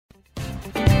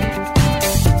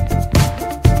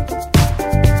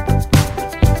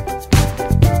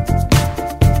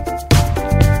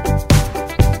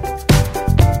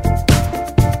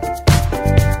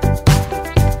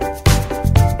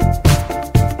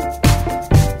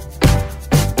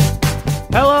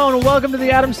welcome to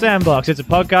the Adam Sandbox. It's a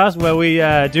podcast where we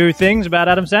do things about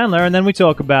Adam Sandler and then we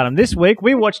talk about him. This week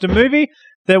we watched a movie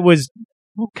that was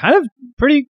kind of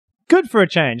pretty good for a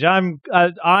change. I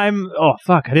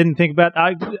didn't think about.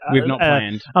 We've not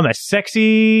planned. I'm a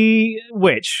sexy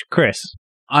witch, Chris.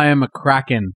 I am a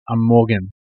Kraken. I'm Morgan.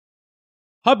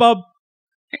 Hi, Bob.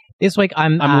 This week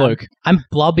I'm Luke. I'm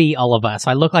Blobby Oliver, so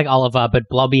I look like Oliver, but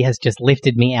Blobby has just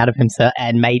lifted me out of himself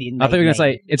and made it. I thought you were going to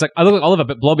say, it's like, I look like Oliver,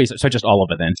 but Blobby, so just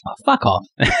Oliver then. Oh, fuck off.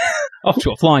 Off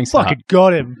to a flying start. Fucking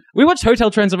got him. We watched Hotel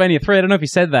Transylvania 3. I don't know if you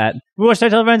said that. We watched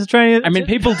Hotel Transylvania. I mean,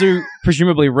 people do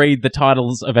presumably read the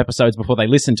titles of episodes before they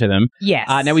listen to them. Yes.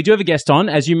 Now, we do have a guest on.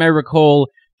 As you may recall,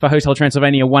 for Hotel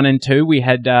Transylvania 1 and 2, we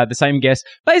had the same guest.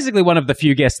 Basically, one of the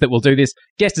few guests that will do this.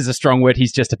 Guest is a strong word.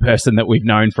 He's just a person that we've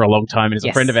known for a long time and is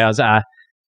a friend of ours.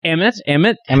 Emmett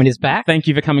is back. Thank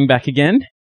you for coming back again.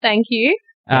 Thank you.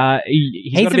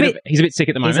 He's a bit sick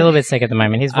at the moment. He's a little bit sick at the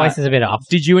moment. His voice is a bit off.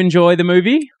 Did you enjoy the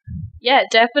movie? Yeah,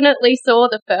 definitely saw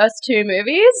the first two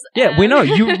movies. Yeah, we know.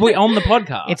 We're on the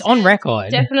podcast. It's on record.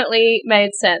 Definitely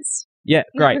made sense. Yeah,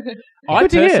 great. I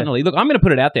personally, look, I'm going to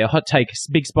put it out there, hot take,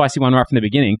 big spicy one right from the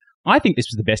beginning. I think this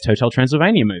was the best Hotel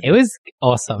Transylvania movie. It was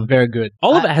awesome. Very good.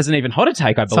 Oliver has an even hotter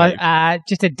take, I believe. So,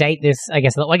 just to date this, I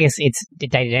guess it's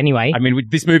dated anyway. I mean,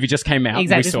 this movie just came out.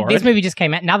 Exactly. We saw this movie just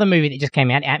came out. Another movie that just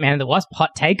came out, Ant-Man and the Wasp. Hot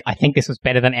take. I think this was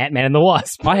better than Ant-Man and the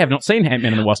Wasp. I have not seen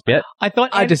Ant-Man and the Wasp yet.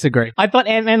 I disagree. I thought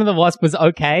Ant-Man and the Wasp was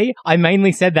okay. I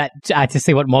mainly said that to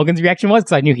see what Morgan's reaction was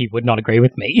because I knew he would not agree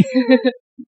with me.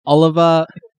 Oliver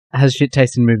has shit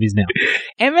taste in movies now.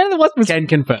 Ant-Man and the Wasp Can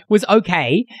confirm. was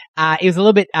okay. It was a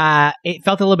little bit. It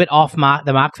felt a little bit off the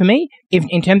mark for me.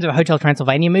 In terms of a Hotel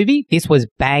Transylvania movie, this was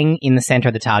bang in the center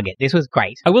of the target. This was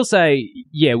great. I will say,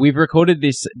 yeah, we've recorded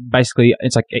this basically.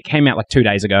 It's like it came out like 2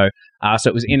 days ago. So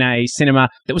it was in a cinema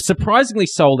that was surprisingly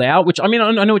sold out. Which I mean,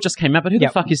 I know it just came out, but who the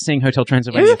fuck is seeing Hotel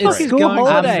Transylvania? Who the fuck is going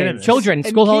holidays? Children,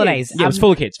 school holidays. Yeah, it was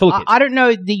full of kids. Full of kids. I don't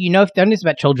know that you know if they're this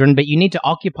about children, but you need to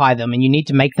occupy them and you need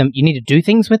to make them. You need to do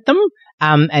things with them.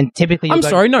 And typically, I'm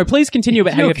sorry. No, please continue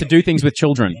about how you have to do things with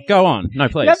children. Go on. No,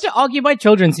 please. You have to occupy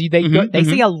children, so they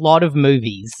see a lot of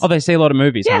movies. Oh, they see a lot of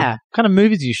movies. Yeah. Huh? What kind of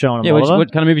movies are you showing them, Yeah, Oliver?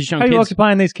 what kind of movies are you showing How are kids? you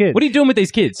occupying these kids? What are you doing with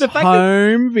these kids?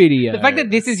 Home video. The fact that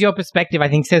this is your perspective, I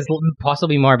think, says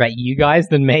possibly more about you guys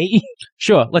than me.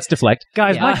 Sure, let's deflect.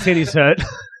 Guys, my titties hurt.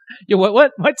 Yeah,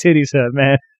 what? My titties hurt,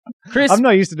 man. Chris, I'm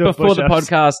not used to doing before the push-ups.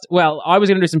 podcast. Well, I was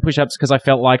going to do some push-ups because I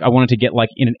felt like I wanted to get like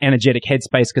in an energetic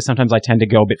headspace because sometimes I tend to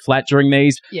go a bit flat during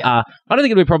these. Yeah. I don't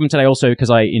think it'll be a problem today also because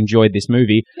I enjoyed this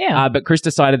movie. Yeah. But Chris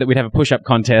decided that we'd have a push-up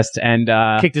contest and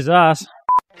Kicked his ass.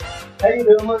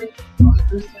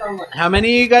 How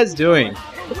many are you guys doing?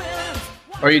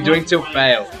 Or are you doing till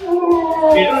fail?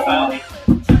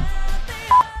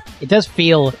 It does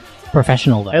feel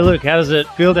professional, though. Hey, Luke, how does it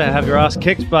feel to have your ass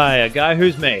kicked by a guy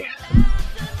who's me?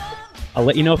 I'll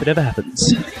let you know if it ever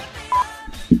happens.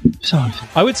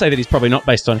 I would say that he's probably not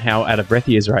based on how out of breath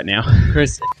he is right now.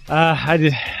 Chris,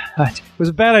 It was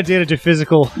a bad idea to do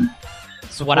physical.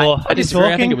 So what I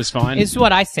disagree. I think it was fine. It's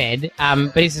what I said,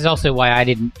 but this is also why I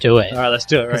didn't do it. All right, let's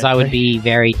do it. Because I would be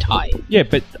very tired. Yeah,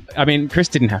 but I mean, Chris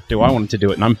didn't have to. I wanted to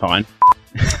do it and I'm fine.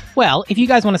 Well, if you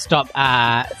guys want to stop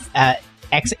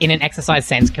in an exercise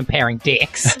sense comparing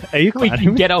dicks, Are you we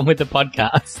can get on with the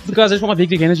podcast. Look, guys, I just want my big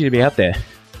dick energy to be out there.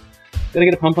 Gotta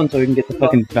get a pump on so we can get the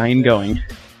fucking vein going.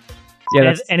 Yeah,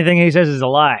 that's, anything he says is a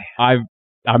lie. I'm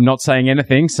not saying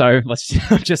anything, so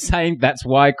I'm just saying that's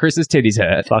why Chris's titties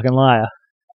hurt. Fucking liar.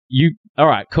 All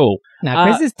right, cool. Now,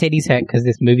 Chris's titties hurt because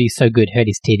this movie's so good. Hurt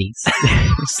his titties.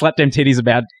 Slapped them titties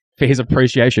about for his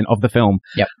appreciation of the film.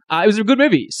 Yep. It was a good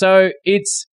movie. So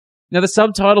it's now the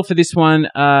subtitle for this one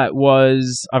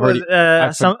was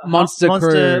Monster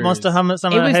Cruise. Monster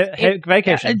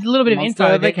Vacation. A little bit of Monster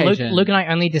info that Vacation. Luke and I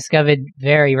only discovered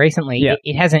very recently. Yeah.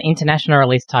 It has an international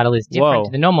release title is different Whoa.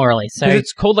 to the normal release. So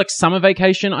it's called like Summer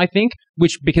Vacation, I think,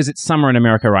 because it's summer in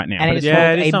America right now. And But it is Yeah,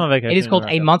 called it is Summer Vacation It is in called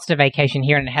America. A Monster Vacation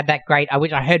here, and it had that great,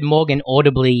 which I heard Morgan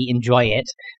audibly enjoy it,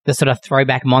 the sort of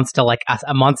throwback monster, like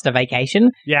a monster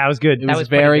vacation. Yeah, it was good. It That was was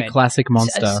pretty very good. classic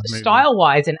monster movie.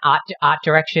 Style-wise and art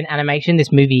direction, animation,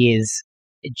 this movie is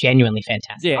genuinely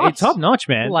fantastic. Yeah, Oh, it's top notch,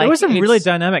 man. like, there were some it's- really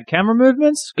dynamic camera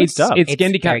movements. Good It's stuff.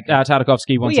 Gendy very good.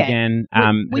 Tartakovsky once Well, yeah. again.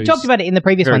 We who's talked about it in the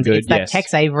previous very ones. good, It's that yes.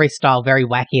 Tex Avery style, very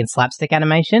wacky and slapstick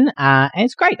animation, and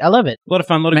it's great. I love it. a lot of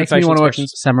fun, a lot of Makes good me facial want to watch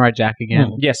expressions. Samurai Jack again.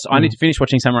 Yes, I need to finish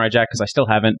watching Samurai Jack because I still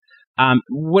haven't.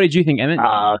 What did you think, Emmett?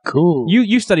 Cool.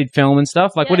 You studied film and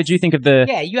stuff. Like, what did you think of the?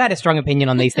 Yeah, you had a strong opinion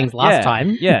on these things last Yeah,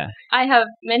 time. Yeah. I have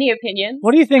many opinions.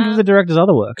 What do you think of the director's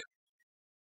other work?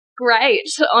 Great,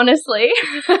 honestly.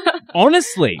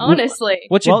 Honestly. Honestly.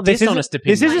 What's your this is dishonest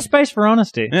opinion? This is a space for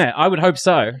honesty. Yeah, I would hope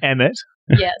so. Emmett.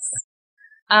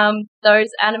 Yes. Those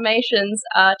animations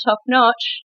are top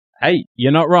notch. Hey,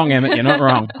 you're not wrong, Emmett. You're not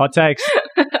wrong. Hot takes.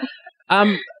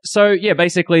 So yeah,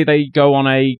 basically they go on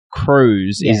a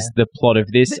cruise. Yeah. Is the plot of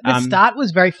this? The start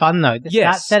was very fun, though. The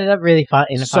Yes. start set it up really fun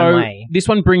in a fun way. This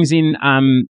one brings in.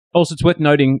 Also, it's worth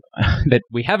noting that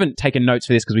we haven't taken notes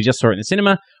for this because we just saw it in the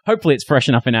cinema. Hopefully, it's fresh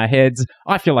enough in our heads.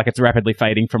 I feel like it's rapidly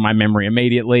fading from my memory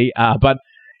immediately, but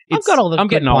I've got all the I'm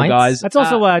good getting old, points. guys. That's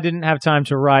also why I didn't have time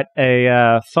to write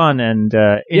a fun and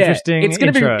interesting it's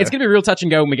gonna intro. be real touch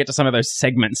and go when we get to some of those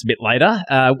segments a bit later,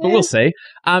 but we'll see.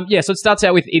 So it starts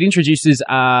out with, it introduces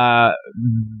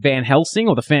Van Helsing,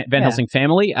 or the Van Helsing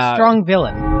family. Strong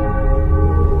villain.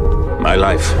 My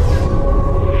life.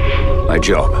 My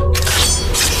job.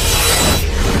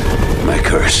 My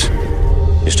curse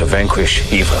is to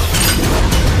vanquish evil.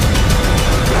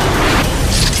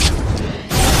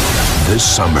 This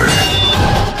summer,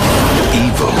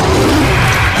 evil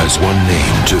has one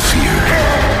name to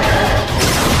fear.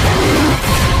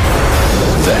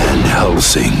 Van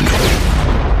Helsing.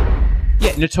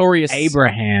 Yeah, notorious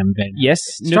Abraham. Then. Yes,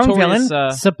 Strong notorious,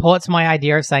 villain supports my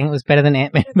idea of saying it was better than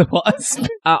Ant-Man and the Wasp.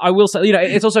 I will say,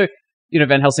 it's also,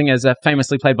 Van Helsing is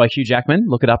famously played by Hugh Jackman.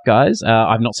 Look it up, guys.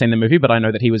 I've not seen the movie, but I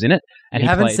know that he was in it. And You he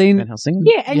haven't played seen- Van Helsing.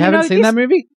 Yeah, and You haven't seen that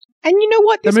movie? And you know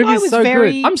what? This The guy movie's was so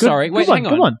very... good. I'm sorry. Wait, Come hang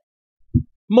on, come on.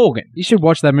 Morgan. You should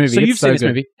watch that movie. So It's you've seen this good.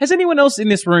 movie. Has anyone else in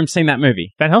this room seen that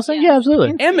movie? Van Helsing? Yeah,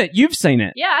 absolutely. Emmett, you've seen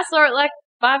it. Yeah, I saw it like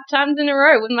 5 times in a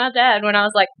row with my dad when I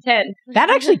was like 10. That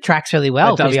actually tracks really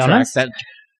well, That to does be track. honest. That-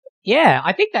 Yeah,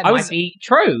 I think that I might was- be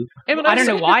true. Emmett, I don't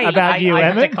know why. About you, I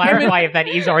have to Emmett? clarify if that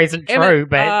is or isn't true, Emmett,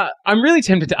 but I'm really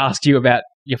tempted to ask you about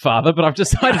your father, but I've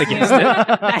decided against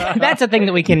it. that's a thing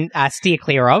that we can steer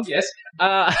clear of. Yes.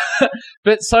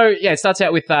 But so, yeah, it starts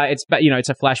out with, it's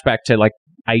a flashback to like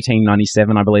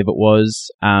 1897, I believe it was.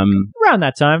 Around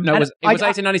that time. No, it was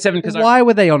 1897 because Why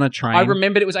were they on a train? I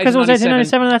remembered it was Because it was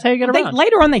 1897. 1897 and that's how you get around.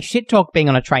 Later on, they shit talk being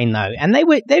on a train though, and they'd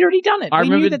already done it. I We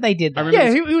knew remembered- that they did I that.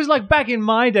 remember- Yeah, he was like, back in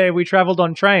my day, we traveled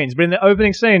on trains, but in the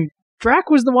opening scene,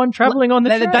 Drac was the one traveling on the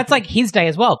train. That's like his day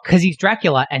as well, because he's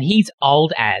Dracula and he's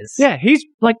old as. Yeah, he's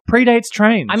like predates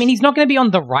trains. I mean, he's not going to be on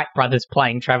the Wright brothers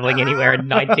plane traveling anywhere in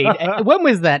 19... When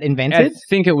was that I invented?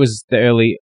 think it was the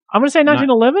early. I'm going to say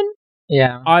 1911?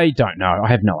 Yeah. I don't know. I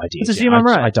have no idea. Let's assume I'm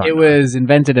right. I don't. It know. was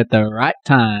invented at the right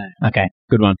time. Okay.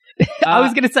 Good one. I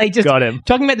was going to say, just Got him.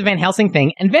 talking about the Van Helsing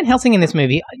thing, and Van Helsing in this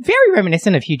movie, very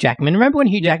reminiscent of Hugh Jackman. Remember when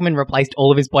Hugh Jackman replaced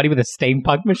all of his body with a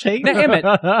steampunk machine?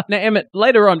 Now, Emmett,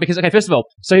 later on, because, okay, first of all,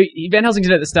 so Van Helsing's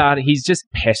in at the start, he's just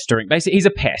pestering. Basically, he's a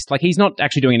pest. Like, he's not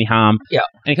actually doing any harm. Yeah.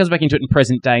 And he comes back into it in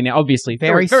present day. Now, obviously,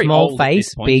 Very very small old at face,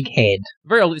 this point. big head.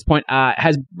 Very old at this point,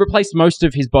 has replaced most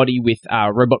of his body with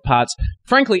robot parts.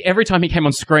 Frankly, every time he came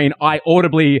on screen, I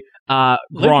audibly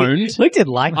groaned. Luke did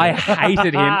like I that.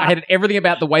 hated him. I hated everything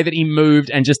about the way that he moved,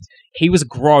 and just, he was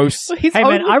gross. His Hey,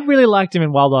 man, only- I really liked him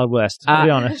in Wild Wild West, to be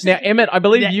honest. Now, Emmett, I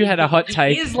believe you had a hot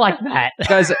take. He is like that.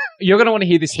 Guys, you're going to want to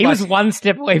hear this. He was one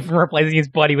step away from replacing his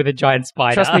body with a giant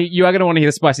spider. Trust me, you are going to want to hear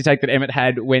the spicy take that Emmett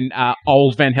had when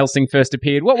old Van Helsing first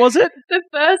appeared. What was it? The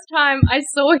first time I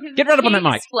saw his Get right up on that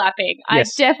mic. cheeks flapping,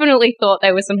 Yes. I definitely thought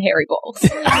they were some hairy balls.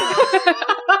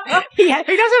 He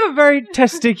does have a very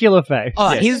testicular face. Oh,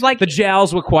 he's like The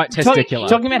jowls were quite testicular.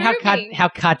 Talking about Moving. how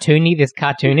cartoony this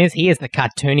cartoon is, he is the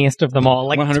cartooniest of them all.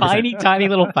 Like 100%. tiny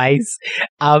little face,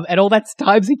 and all that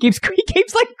times he keeps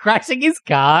like crashing his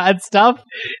car and stuff.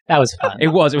 That was fun. It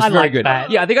was I very liked good.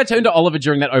 that. Yeah, I think I turned to Oliver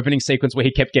during that opening sequence where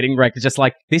he kept getting wrecked. It's just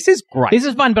like, this is great. This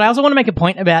is fun, but I also want to make a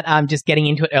point about just getting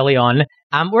into it early on.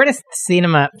 We're in a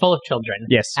cinema full of children.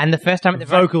 Yes. And the first time at the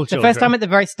Vocal the first children. time at the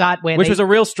very start where Which was a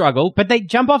real struggle. but they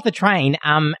jump off the train,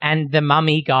 and the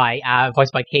mummy guy,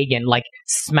 voiced by Keegan, like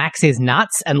smacks his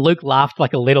nuts, and Luke laughed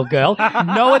like a little girl.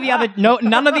 None of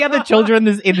the other children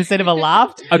in the cinema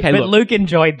laughed. Okay, but look. Luke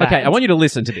enjoyed that. Okay, I want you to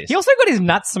listen to this. He also got his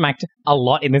nuts smacked a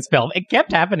lot in this film. It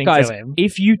kept happening Guys, to him.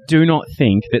 if you do not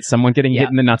think that someone getting hit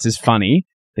in the nuts is funny,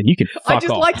 then you can fuck I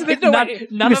just off. liked that No, none wait, of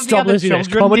the stop other listening to this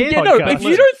children comedy did. Yeah, no, podcast. if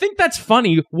you don't think that's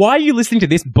funny, why are you listening to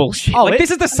this bullshit? Oh, like, it-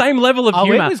 this is the same level of Oh,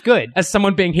 humor it was good. as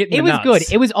someone being hit in It the was nuts. good.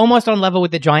 It was almost on level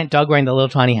with the giant dog wearing the little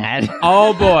tiny hat.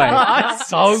 Oh, boy.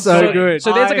 So good.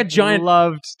 So there's like I a giant...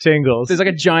 loved Tingles. There's like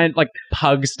a giant, like,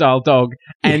 pug-style dog.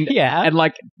 And, Yeah. and,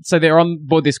 like, so they're on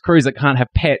board this cruise that can't have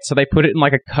pets, so they put it in,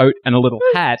 like, a coat and a little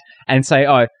hat and say,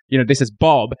 oh, this is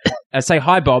Bob. Say,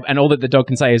 hi, Bob. And all that the dog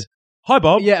can say is, hi,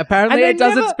 Bob. Yeah, apparently And they it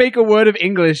doesn't never- speak a word of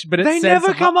English, but it They says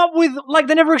never come up with, like,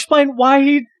 they never explain why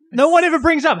he No one ever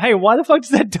brings up, hey, why the fuck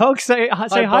does that dog say hi,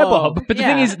 Bob? But the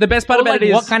thing is, the best part Or, about like, it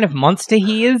is what kind of monster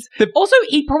he is. Also,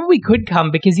 he probably could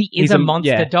come because he is He's a a-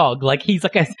 monster yeah. dog. Like, he's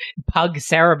like a pug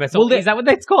Cerebus. Well, Is that what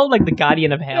that's called? Like the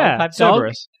guardian of hell Yeah, type dog?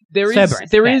 Cerberus. there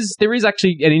Cerberus, is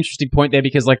actually an interesting point there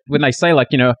because like when they say like,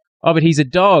 you know, oh, but he's a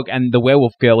dog, and the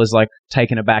werewolf girl is like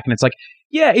taken aback, and it's like,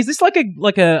 yeah, is this like a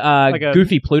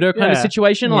goofy Pluto kind of Yeah.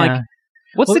 situation? Yeah. Like,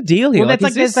 what's the deal here? Well, that's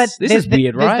like is there's this is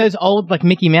weird, there's right? those old like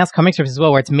Mickey Mouse comic strips as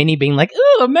well, where it's Minnie being like,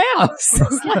 "Ooh, a mouse."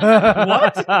 It's like,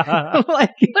 what?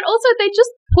 Like, But also, they just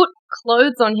put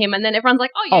clothes on him, and then everyone's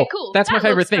like, "Oh yeah, cool." That's that my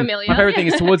favorite looks thing. Familiar. My favorite thing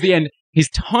is towards the end, his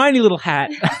tiny little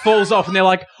hat falls off, and they're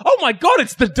like, "Oh my god,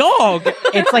 it's the dog!"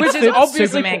 it's like Which is obviously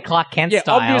Superman Clark Kent Yeah,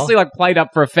 style. obviously like played up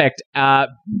for effect,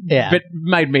 yeah. but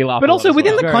made me laugh. But a lot also as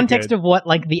within well. the Very context good. of what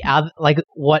like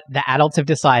what the adults have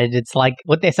decided, it's like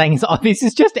what they're saying is, oh, this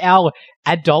is just our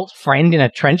adult friend in a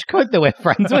trench coat that we're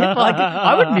friends with. Like,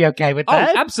 I wouldn't be okay with Oh,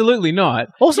 that. absolutely not.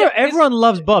 Also, Yeah, it's- everyone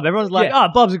loves Bob. Everyone's like, Yeah. oh,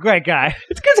 Bob's a great guy.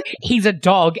 It's because he's a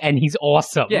dog and he's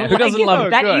awesome. Yeah, who doesn't love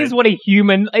him? That Good. is what a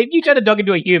human. If you turn a dog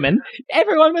into a human,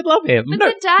 everyone would love him. But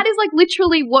the dad is like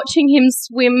literally watching him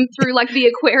swim through like the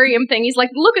aquarium thing. He's like,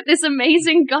 "Look at this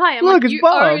amazing guy." I'm Look, like, it's "You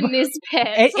Bob." own this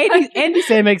pet." Andy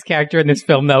Samberg's character in this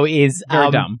film, though, is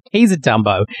Very dumb. He's a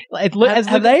Dumbo. Like,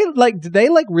 Have they like? Did they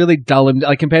like really dull him?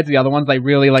 Like compared to the other ones, they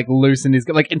really like loosened his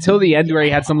like until the end where he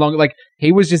had some long like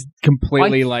he was just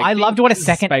completely like. I loved what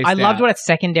a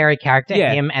secondary character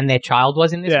Yeah. him and their child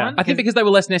was in this Yeah. one. I think because they were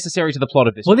less necessary to the plot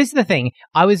of this. Well, this is the thing.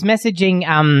 I was messaging.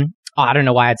 I don't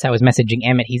know why I'd say I was messaging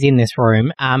Emmett. He's in this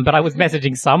room. But I was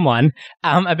messaging someone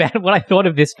about what I thought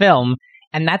of this film.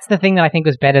 And that's the thing that I think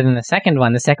was better than the second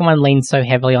one. The second one leaned so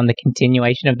heavily on the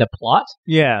continuation of the plot.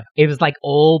 Yeah. It was like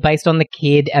all based on the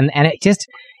kid, and it just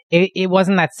it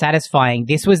wasn't that satisfying.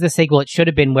 This was the sequel. It should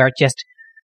have been where it just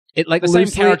it like the same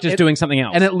loosely- character's it- doing something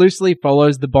else. and it loosely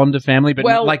follows the Bond family, but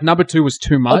Well- like number 2 was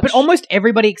too much. but almost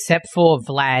everybody except for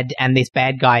Vlad and this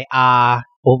bad guy are.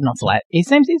 Well, not Vlad. His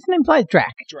name Vlad.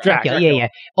 Dracula. Yeah.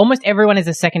 Almost everyone is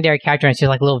a secondary character, and it's just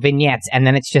like little vignettes, and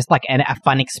then it's just like a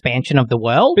fun expansion of the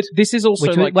world, but this is also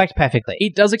which like worked perfectly.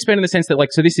 it does expand in the sense that like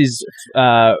so this is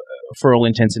for all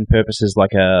intents and purposes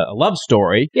like a love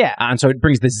story. Yeah. And so it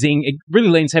brings the zing. It really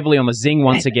leans heavily on the zing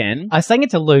once again. I was saying it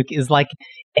to Luke, is like,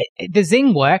 the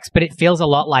zing works, but it feels a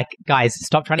lot like, guys,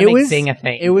 stop trying to make zing a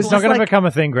thing. It was It's not just going to like, become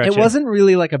a thing, Gretchen. it wasn't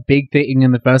really like a big thing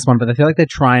in the first one, but I feel like they've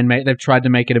tried to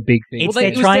make it a big thing. It's, Well,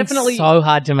 they're it was trying definitely- so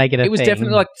hard to make it a thing. It was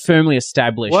definitely like firmly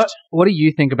established. What do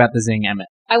you think about the zing, Emmett?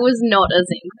 I was not a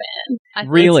Zing fan. I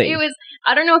think Really? It was.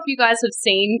 I don't know if you guys have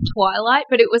seen Twilight,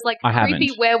 but it was like I creepy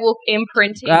haven't. werewolf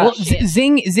imprinting. Well, shit.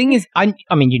 Zing is, I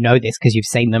mean, you know this because you've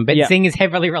seen them, but Yeah. Zing is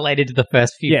heavily related to the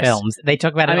first few Yes. films. They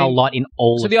talk about I it a mean, lot in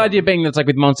all So of the them. idea being that's like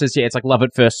with monsters, yeah, it's like love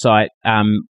at first sight.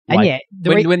 And Like, yeah,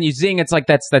 the when you zing, it's like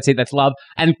that's it, that's love.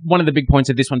 And one of the big points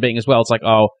of this one being as well, it's like,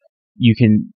 oh, you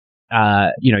can,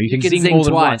 you can zing more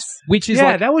than twice. once, which is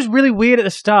yeah, like, that was really weird at the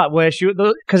start where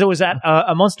because it was at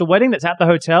a monster wedding that's at the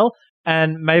hotel,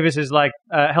 and Mavis is like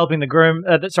helping the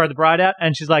the bride out,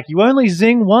 and she's like, "You only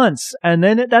zing once, and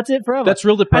then that's it forever." that's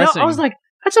real And depressing. I was like,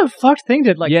 "That's a fucked thing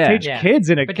to Yeah. teach Yeah. kids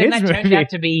in a but then kids that turned movie." out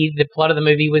to be the plot of the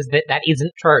movie was that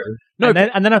isn't true. No,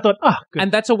 and then I thought, "Oh, good."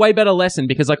 and that's a way better lesson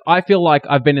because like I feel like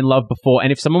I've been in love before,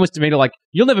 and if someone was to me to like,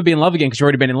 you'll never be in love again because you've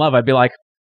already been in love, I'd be like,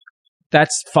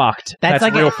 that's fucked. That's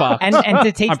like real fucked. And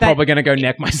to teach I'm that. probably going to go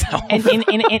neck myself. And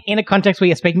in a context where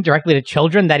you're speaking directly to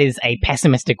children, that is a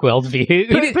pessimistic worldview.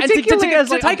 And to particularly as,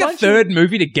 like, take a a bunch third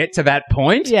movie to get to that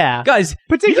point, Yeah. guys, you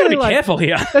got to Particularly, be like- careful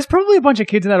here. There's probably a bunch of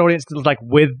kids in that audience like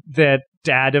with their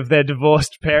dad of their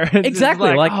divorced parents. It's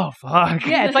Exactly, like- oh fuck.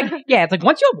 Yeah, it's like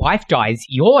once your wife dies,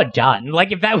 you're done.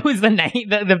 Like if that was the name,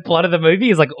 the plot of the movie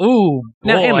is like, ooh,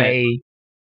 boy. Now,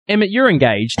 Emmett, you're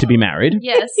engaged to be married.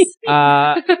 Yes.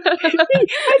 Uh,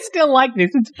 I still like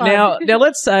this. It's fun. now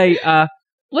let's say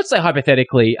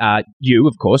hypothetically, you,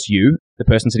 of course, the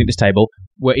person sitting at this table,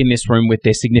 were in this room with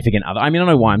their significant other. I mean, I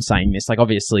don't know why I'm saying this. Like,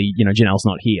 obviously, Janelle's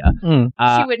not here.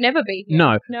 She would never be here.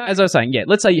 No. No. As I was saying, yeah,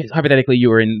 let's say hypothetically you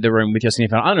were in the room with your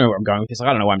significant other. I don't know where I'm going with this. Like,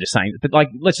 I don't know why I'm just saying it. But, like,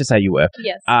 let's just say you were.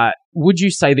 Yes. Would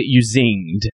you say that you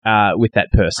zinged with that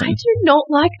person? I do not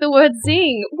like the word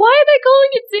zing. Why are they calling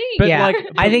it zing? But, yeah, like,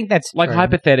 I think that's Like, true.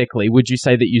 hypothetically, would you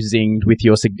say that you zinged with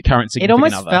your current significant It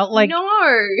almost other? felt like no.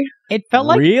 it felt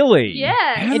like Really?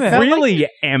 Yes. It felt Really,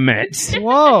 Emmett?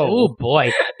 Whoa. oh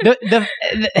boy,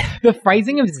 the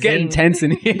phrasing of zing, Getting tense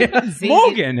in here. zing-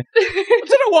 Morgan, I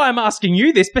don't know why I'm asking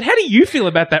you this, but how do you feel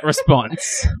about that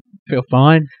response? Feel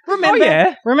fine. Remember, Oh,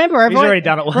 yeah. remember, He's everyone, already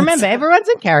done it once. remember, everyone's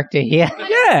in character here.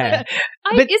 Yeah.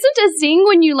 But- Isn't a zing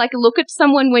when you like look at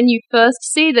someone when you first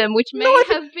see them, which may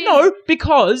have been No,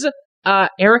 because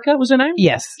Erica was her name?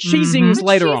 Yes. She Mhm. sings But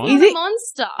later she's on. not Is a it-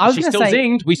 monster. I was She gonna still say-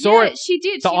 zinged. We saw Yeah, it. she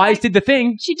did. The She, eyes did the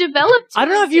thing. She developed. I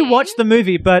don't know if you zing. watched the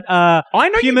movie, but I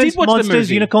know humans, you did watch monsters, the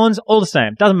movie. unicorns, all the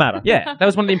same. Doesn't matter. Yeah, that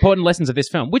was one of the important lessons of this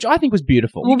film, which I think was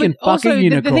beautiful. Well, can but also, fucking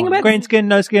the thing unicorn. about Green skin,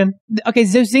 no skin. okay,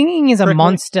 so singing is a Prickly.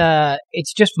 monster.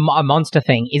 It's just a monster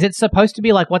thing. Is it supposed to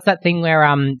be like what's that thing where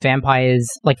vampires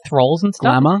like thralls and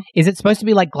stuff? Glamour. Is it supposed to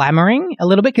be like glamoring a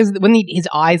little bit? Because when his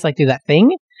eyes like do that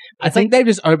thing, I think they've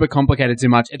just overcomplicated too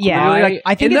much. It's Yeah, really, like,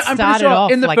 I think in it I'm pretty started sure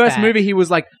off in the like first that. movie he was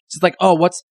like, just like, oh,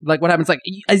 what happens? Like,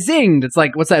 I zinged. It's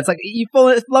like, what's that? It's like you fall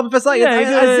in love at first sight. Yeah, I he's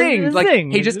zinged. a Like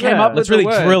zing. he just Yeah. came up Let's with really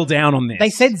the word. drill down on this. they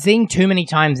said zing too many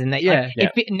times, and they Yeah.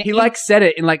 He like said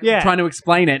it in like Yeah. trying to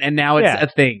explain it, and now it's Yeah. a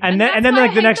thing. And And then, that's and then why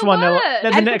like I the hate next the one, word.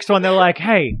 then the next one, they're like,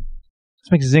 hey,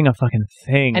 let's make zing a fucking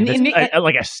thing. And that's, in the-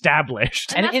 like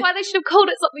established. And And that's it- why they should have called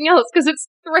it something else because it's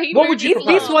 3 What would you movies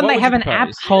In this propose? one, What they would have you an app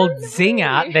propose? called I don't know.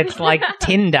 Zinger that's like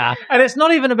Tinder. And it's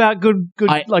not even about good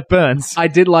like burns. I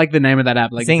did like the name of that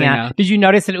app, like Zinger. Did you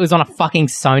notice that it was on a fucking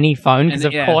Sony phone? Because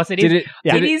And of course it is. Did it?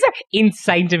 Yeah. It is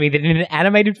insane to me that in an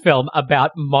animated film about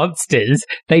monsters,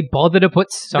 they bother to put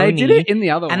Sony They did it in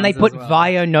the other and ones they put as well.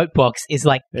 Vio notebooks. Is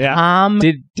like Yeah. calm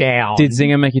Did- down. Did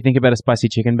Zinger make you think about a spicy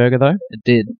chicken burger, though? It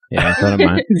did. Yeah, I thought it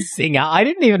might. Zinger? I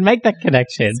didn't even make that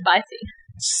connection. Spicy.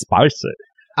 Spicy.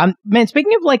 Man,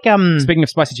 speaking of like Speaking of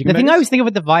spicy chicken the thing I burgers, was thinking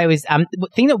with the Vio is the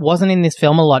thing that wasn't in this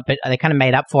film a lot, but they kind of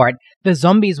made up for it. The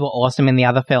zombies were awesome in the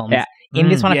other films. Yeah. In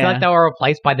this one, I yeah. feel like they were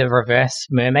replaced by the reverse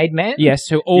mermaid man. yes,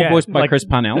 who all Yeah, voiced by like- Chris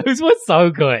Parnell. Those were so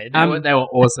good. They were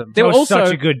awesome. They That were was also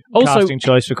such a good also- casting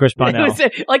choice for Chris It Parnell. was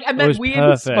like and It that was weird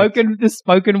perfect.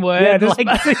 spoken word. Yeah, this- like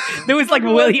there was like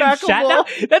William William Macklemore.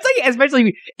 Shatner. That's like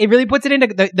especially it really puts it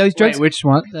into those jokes. Wait, which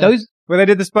one? those Where they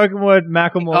did the spoken word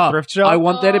Macklemore thrift shop. I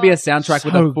want there to be a soundtrack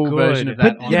with So a full good. version of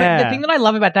that. but, on. Yeah. but the thing that I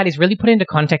love about that is really put into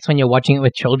context when you're watching it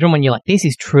with children. When you're like, this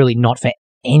is truly not for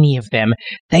any of them.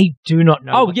 They do not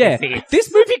know. Oh what yeah, this is.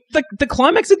 this movie, the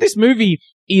climax of this movie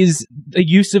is the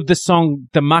use of the song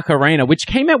 "The Macarena," which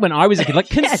came out when I was a kid, like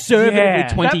conservatively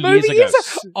yeah. 20 that years movie ago.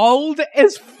 is old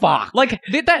as fuck. Like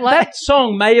that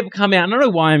song may have come out. I don't know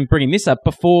why I'm bringing this up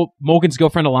before Morgan's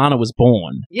girlfriend Alana was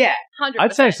born. Yeah, 100%.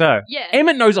 I'd say so. Yeah.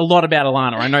 Emmett knows a lot about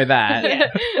Alana. I know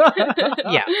that.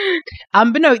 yeah.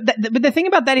 But no, but the thing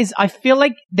about that is, I feel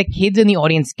like the kids in the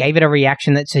audience gave it a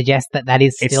reaction that suggests that that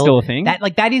is It's still a thing.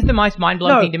 that is the most mind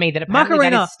blowing No, thing to me. That apparently that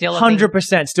Macarena is still a thing.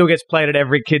 100% still gets played at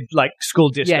every kid like school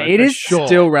disco. Yeah, it for is sure.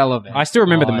 still relevant. I still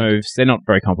remember the God. moves. They're not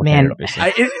very complicated, Man,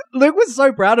 obviously. Luke was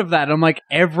so proud of that. I'm like,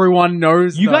 everyone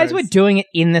knows. You guys those. were doing it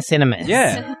in the cinemas.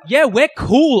 Yeah, yeah, we're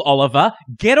cool, Oliver.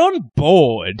 Get on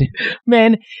board.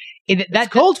 man. That's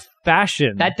called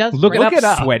fashion. That does Look bring, it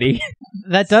up, sweaty.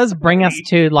 that does bring us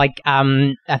to like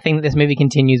a thing that this movie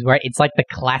continues where it's like the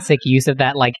classic use of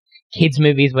that like kids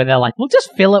movies where they're like, we'll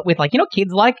just fill it with like, you know,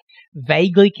 kids like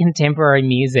vaguely contemporary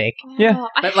music. Yeah. Oh,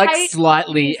 I But like hate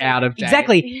slightly music. out of date.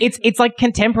 Exactly. It's like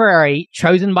contemporary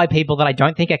chosen by people that I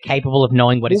don't think are capable of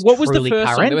knowing what is What was the truly first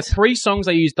song? current. There were 3 songs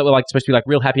they used that were like supposed to be like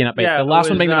real happy and upbeat. Yeah, the last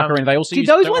it one was, being the Macarena. They also See, used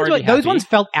those Don't ones Worry, were, Be those Happy. ones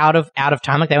felt out of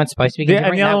time, like they weren't supposed to be. Yeah, and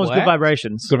contemporary, the other one was that Good worked.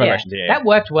 Vibrations. Good Yeah. vibrations, yeah. That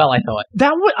worked well, I thought.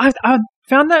 I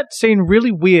found that scene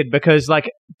really weird because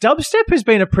like dubstep has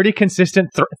been a pretty consistent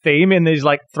theme in these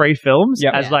like 3 films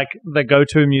Yep. as Yeah. like the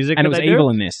go-to music. and that it was they do. evil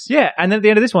in this. Yeah, and then at the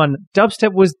end of this one,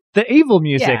 dubstep was the evil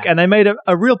music, Yeah. and they made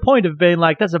a real point of being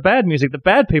like, that's a bad music that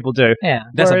bad people do. Yeah.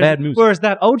 That's a Whereas- bad music. Whereas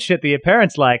that old shit that your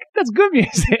parents like, that's good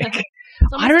music.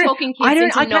 It's almost I don't- talking I kids don't-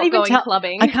 into I can't not even going tell-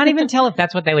 clubbing. I can't even tell if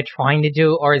that's what they were trying to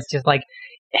do or it's just like.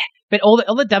 But all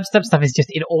the dubstep stuff is just,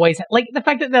 it always, like the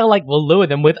fact that they're like, we'll lure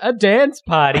them with a dance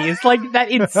party is like that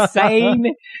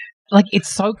insane. Like it's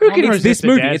so Who common. can resist this the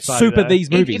movie? dance It's party, super though.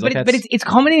 these movies. But it's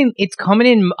common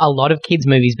in a lot of kids'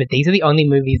 movies. But these are the only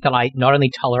movies that I not only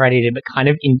tolerated it, but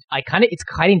it's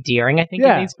quite endearing. I think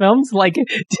Yeah. in these films, like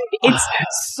it's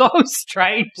so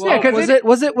strange. Yeah, because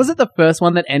was it the first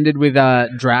one that ended with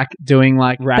Drac doing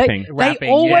like rapping. They rapping,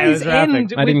 yeah, it always was rapping.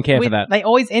 end. I didn't care for with- that. They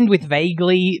always end with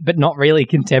vaguely, but not really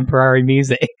contemporary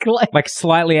music. Like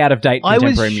slightly out of date I was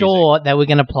contemporary music. sure they were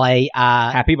going to play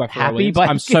Happy by Pharrell Happy Williams. by-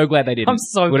 I'm so glad they didn't. I'm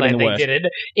so Would've glad been the they worst. did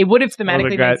it. It would have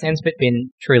thematically great. made sense, but been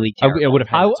truly I terrible. would have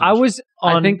hated it so I much. was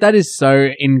on. I think that is so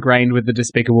ingrained with the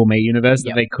Despicable Me universe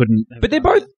Yep. that they couldn't. But they're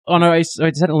both. Oh no, is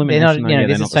that They're Illumination? not. No, You know, yeah,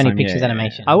 this they're is not the Sony same. Pictures Yeah, yeah,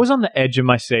 Animation. I was on the edge of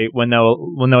my seat when they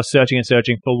were searching and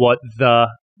searching for what the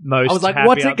most. I was like, happy,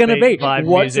 what's it gonna upbeat be? vibe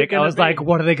What's music. it gonna I was be? like,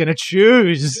 what are they going to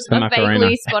choose? The a Macarena.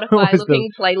 vaguely Was Spotify-looking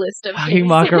playlist of fucking things.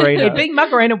 Macarena. I think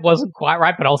Macarena wasn't quite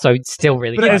right, but also still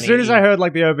really But funny. as soon as I heard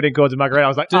like the opening chords of Margarita, I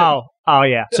was like, oh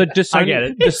yeah. So does I Sony, get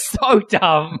it. it's so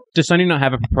dumb. does Sony not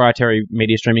have a proprietary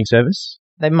media streaming service?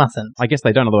 They mustn't. I guess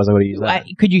they don't, otherwise I would have used that.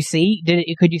 Could you see?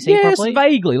 Could you see Yes, properly?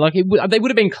 vaguely. Like they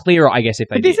would have been clearer, I guess, if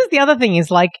they But did. this is the other thing: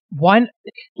 is like why?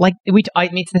 Like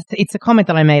it's a comment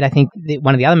that I made. I think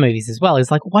one of the other movies as well is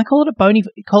like, why call it a Sony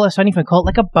phone? Call it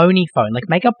like a bony phone. Like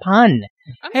make a pun.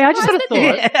 Hey, I just sort of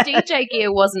thought DJ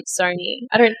gear wasn't Sony.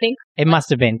 I don't think it must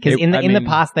have been because in the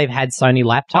past they've had Sony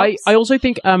laptops. I also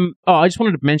think I just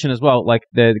wanted to mention as well, like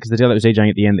because the deal that was DJing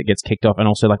at the end that gets kicked off, and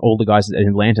also like all the guys in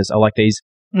Atlantis are like these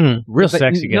real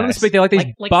sexy guys. None of them speak. They're like these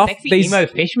buff, sexy these emo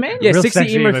fishmen. yeah, Real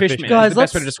sexy emo fishmen. fishmen. Guys, Is the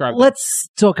best way to describe it. let's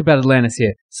talk about Atlantis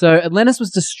here. So Atlantis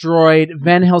was destroyed.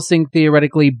 Van Helsing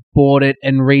theoretically bought it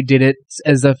and redid it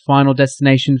as a final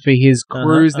destination for his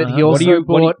cruise that he also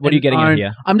bought. What are you getting at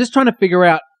here? I'm just trying to figure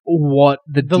out what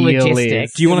the deal logistics.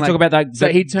 is. Do you want to Like, talk about that? so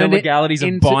he the turned it legalities of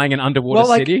into- buying an underwater well,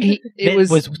 like city. it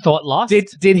was. thought lost.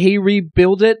 Did he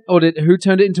rebuild it, or who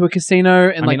turned it into a casino?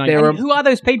 And I mean, there And who are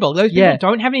those people? Those people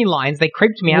don't have any lines. They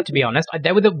creeped me out, to be honest.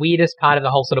 They were the weirdest part of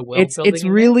the whole sort of world building. It's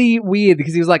really weird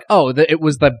because he was like, it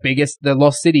was the biggest, the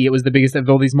Lost City. It was the biggest of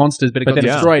all these monsters, but it got then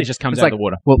destroyed. it just comes It's out like, of the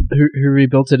water. Well, who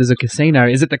rebuilt it as a casino?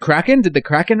 Is it the Kraken? Did the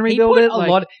Kraken He rebuild put it? a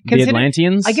lot. The consider-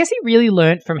 Atlanteans. I guess he really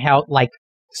learned from how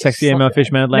Sexy emo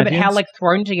fishman No, Atlanteans. but how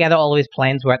thrown together all of his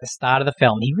plans were at the start of the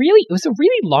film. It was a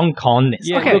really long con. This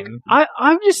Yeah, time. Okay,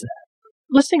 I'm just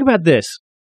let's think about this.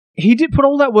 He did put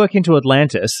all that work into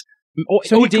Atlantis,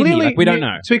 Or did he? Like, we don't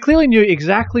know. So he clearly knew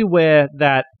exactly where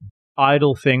that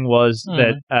idol thing was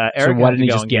that Eric. So why had didn't to he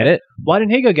go just and get it? Why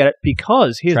didn't he go get it?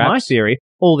 Because here's my Traps? theory: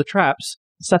 all the traps.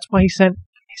 So that's why he sent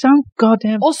his own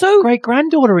goddamn Also, great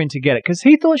granddaughter in to get it because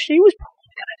he thought she was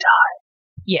probably going to die.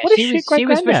 yeah, What a she shit was for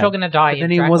great-granddad. sure going to die. But then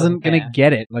if he Drac wasn't going to there.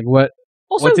 get it. Like what?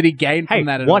 Also, What did he gain Hey, from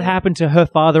that? At what all? happened to her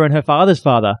father and her father's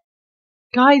father?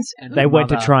 guys? They went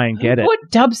to Mother. try and get it.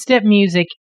 Put dubstep music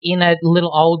in a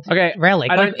little old Okay, relic.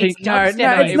 I don't think it's dubstep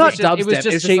no, it's music. not It was dubstep,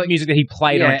 just it's cheap like- music that he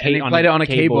played on a and he keyboard. played it on a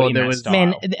keyboard. in There that was- style.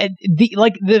 Man,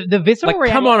 the visceral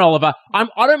Like, come on, Oliver. I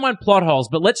don't mind plot holes,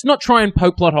 but let's not try and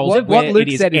poke plot holes What where Luke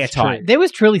it is said is airtight. true. There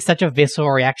was truly such a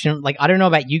visceral reaction. Like, I don't know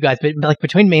about you guys, but like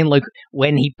between me and Luke,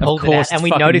 when he pulled it out course, and we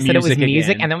fucking noticed that it was music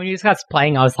music, again. and then when you starts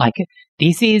playing, I was like,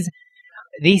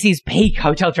 this is peak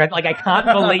Hotel Transylvania. Like, I can't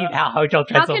believe how Hotel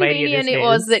How Transylvania convenient this it is.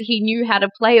 was that he knew how to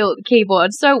play a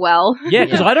keyboard so well. Yeah,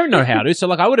 because I don't know how to. So,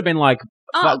 like, I would have been like,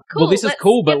 Oh, fuck, cool. well, this is Let's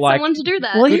cool, but get like, someone to do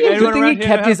that. Well, he Anyone good thing around he here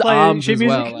kept know his how to play arms sheet as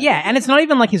music? well. Like, Yeah, and it's not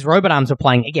even like his robot arms were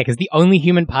playing. Yeah, because the only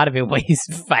human part of it was his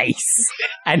face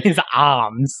and his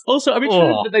arms. also, I'm Oh.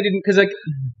 interested that they didn't, because like,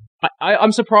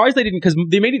 I'm surprised they didn't, because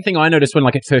the immediate thing I noticed when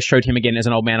like it first showed him again as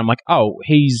an old man, I'm like, oh,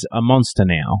 he's a monster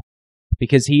now.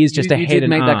 Because he is just You a did head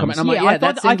and make that arms. comment. I'm like, I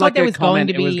that thought seemed like there a was going comment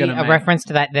to it was be gonna a make. reference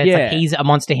to that. That's Yeah. like he's a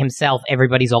monster himself.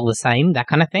 Everybody's all the same. That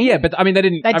kind of thing. Yeah, but I mean, they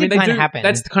didn't. That I mean, did they kinda do. happen.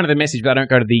 That's kind of the message, but I don't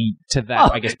go to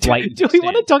that. I guess blatant. Do we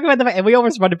want to talk about the fact? And we all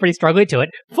responded pretty strongly to it.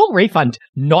 Full refund,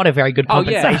 not a very good Oh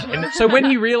compensation. yeah. So when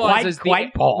he realizes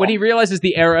Quite poor. when he realizes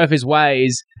the error of his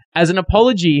ways, as an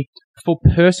apology for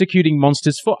persecuting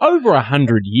monsters for over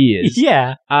 100 years,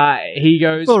 Yeah, he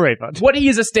goes. Full refund. What he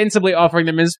is ostensibly offering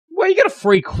them is, well, you get a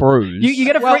free cruise. you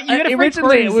get a free. You get a free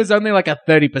originally cruise. it was only like a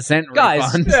 30% Guys,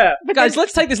 refund. guys,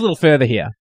 let's take this a little further here.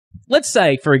 Let's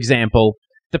say, for example,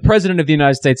 the President of the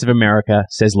United States of America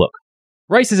says, look,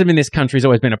 racism in this country has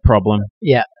always been a problem.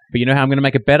 Yeah. But you know how I'm going to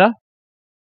make it better?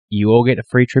 You all get a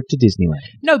free trip to Disneyland.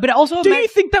 No, but also, Do you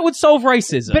think that would solve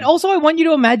racism? but also, I want you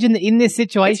to imagine that in this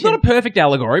situation, it's not a perfect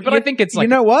allegory, but I think it's like... you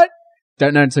know what?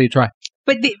 Don't know until you try.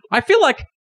 but I feel like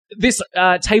this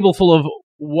table full of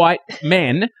white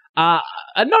men are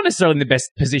not necessarily in the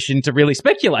best position to really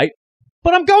speculate,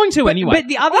 but I'm going to anyway. but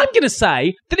the other- I'm going to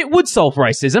say that it would solve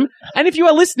racism, and if you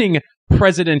are listening,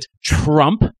 President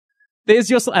Trump, there's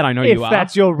your... And I know If you are.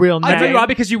 that's your real I know name. you are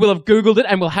because you will have Googled it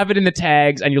and we'll have it in the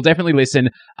tags and you'll definitely listen.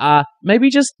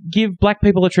 Maybe just give black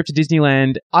people a trip to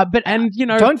Disneyland. And, you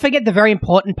know... don't forget the very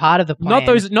important part of the plan.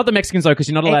 Not the Mexicans, though, because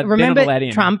you're not allowed, Remember, they're not allowed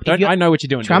in. Trump, if I know what you're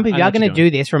doing. Trump, dude. if I know you're what going to do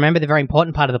this, remember the very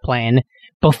important part of the plan.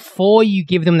 Before you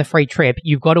give them the free trip,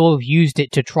 you've got to have used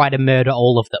it to try to murder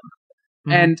all of them.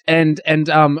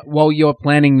 And while you're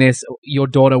planning this, your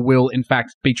daughter will in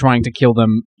fact be trying to kill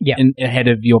them ahead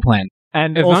of your plan.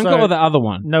 And Ivanka also, or the other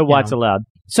one? no whites allowed.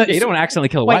 So Yeah, you don't want to accidentally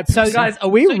kill a Wait, white so- person. Guys, are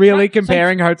we So really Trump-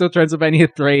 comparing Hotel Transylvania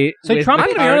 3 So with Trump- the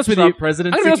I'm gonna be honest with Trump you.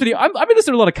 presidency? I'm going to be honest with you. I've been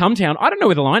listening to a lot of Cumtown. I don't know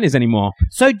where the line is anymore.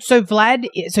 So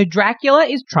Dracula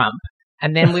is Trump,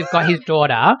 and then we've got his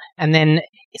daughter, and then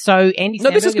Andy.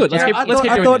 No, this Samberg is good. Let's Jared- keep- let's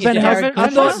keep I doing thought this. Van Yeah. Helsing. I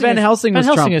thought Van Helsing Van was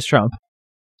Helsing Trump. is Trump.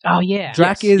 Oh yeah,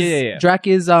 Drac Yes. is Yeah. Drac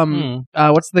is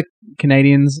what's the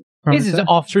Canadians? his is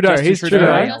off. Trudeau. Justin He's Trudeau.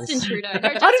 Trudeau. Justin Trudeau. No,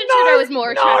 I Justin don't know. Trudeau is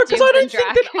more No, attractive because I than don't think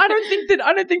Drac. that.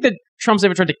 I don't think that Trump's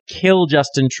ever tried to kill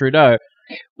Justin Trudeau.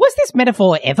 Was this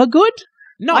metaphor ever good?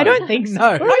 No, I don't think so.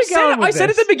 I said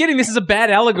at the beginning this is a bad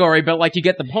allegory, but like you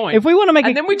get the point. If we want to make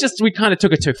and then we kind of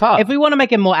took it too far. if we want to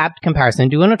make a more apt comparison,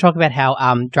 do you want to talk about how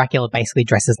Dracula basically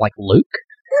dresses like Luke?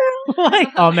 Like,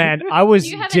 Oh man, I was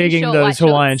Do you have any digging short those white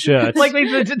Hawaiian shirts. like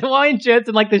the Hawaiian shirts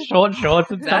and like the short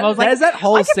shorts and stuff. I was like, There's that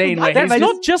whole scene where That's he's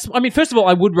not just. I mean, first of all,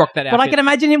 I would rock that outfit. but I can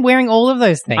imagine him wearing all of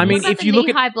those things. I mean, What about if the you look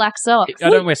at, knee-high black socks? I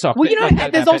don't wear socks. well, you know,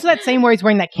 but- there's also that scene where he's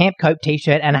wearing that Camp Cope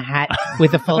t-shirt and a hat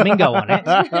with a flamingo on it.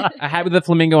 a hat with a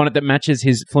flamingo on it that matches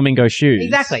his flamingo shoes.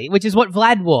 Exactly, which is what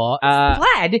Vlad wore.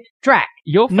 Vlad, Drac.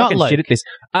 You're Not fucking Luke. shit at this.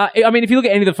 I mean, if you look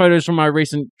at any of the photos from my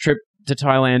recent trip to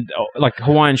Thailand, like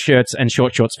Hawaiian shirts and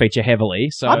short shorts feature heavily.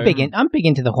 So I'm big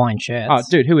into the Hawaiian shirts. Oh,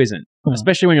 dude, who isn't?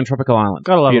 Especially when you're on a tropical island.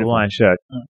 Gotta love a Beautiful. Hawaiian shirt.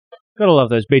 Gotta love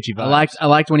those beachy vibes. I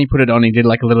liked when he put it on. He did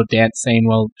like a little dance scene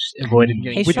while avoiding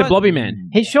getting. His With the short- blobby man.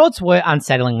 His shorts were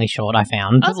unsettlingly short, I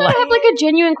found. Also, I have like a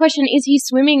genuine question. Is he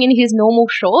swimming in his normal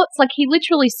shorts? Like, he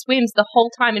literally swims the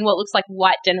whole time in what looks like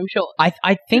white denim shorts.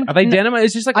 I think Are they denim?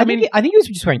 It's just like, I I mean, think he was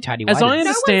just wearing tidy whities. as I No one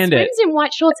understand swims it. in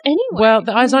white shorts anyway. Well,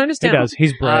 as I He understand does.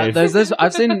 He's brave. There's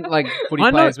I've seen like footy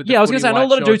I know, players with the yeah, I was going to footy say, I know a lot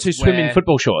white of dudes who shorts swim in where-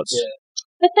 football shorts.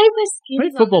 But they wear skins. How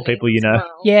many football underneath people you as know?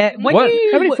 well. Yeah, when What? you-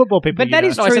 How many football people But you that know?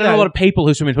 is No, I true, said I know a though. lot of people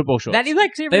who swim in football shorts. That is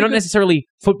actually They don't necessarily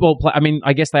football play. I mean,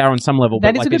 I guess they are on some level,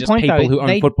 That but is like a they're good just point, people though. who own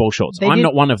They- football shorts. they I'm did-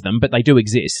 not one of them, but they do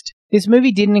exist. This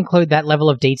movie didn't include that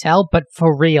level of detail, but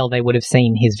for real, they would have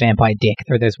seen his vampire dick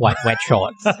through those white wet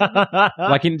shorts.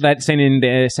 Like in that scene in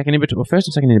the second in between, or first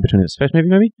or second in between, this first movie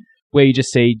maybe, where you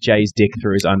just see Jay's dick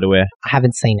through his underwear. I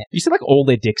haven't seen it. You see like all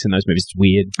their dicks in those movies. It's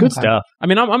weird. Good stuff. I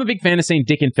mean, I'm a big fan of seeing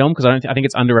dick in film because I think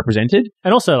it's underrepresented.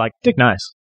 And also, like, Dick Nice.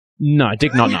 No,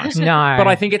 dick not nice. No. But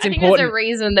I think it's I think important. there's a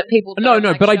reason that people No,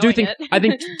 don't like but I do showing think it. I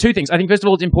think two things. I think first of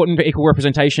all, it's important for equal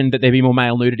representation that there be more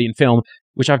male nudity in film,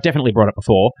 which I've definitely brought up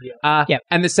before. Yep.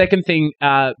 And the second thing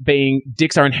being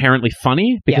dicks are inherently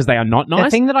funny because they are not nice.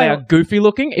 thing that they I- are goofy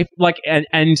looking. If like and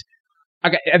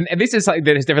okay, and this is something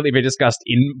that has definitely been discussed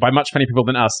by much funnier people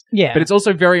than us. Yeah. But it's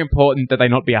also very important that they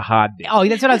not be a hard dick. Oh,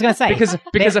 that's what I was going to say. Because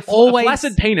They're a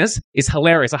flaccid penis is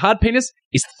hilarious. A hard penis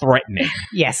is threatening.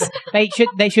 Yes, they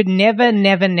should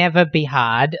never be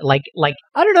hard. Like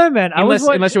I don't know, man. unless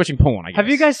you're watching porn, I guess. Have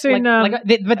you guys seen...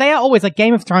 but they are always like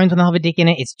Game of Thrones when they have a dick in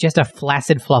it. It's just a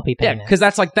flaccid floppy Yeah, penis. because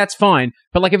that's fine.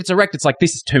 But like if it's erect, it's like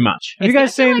this is too much. have you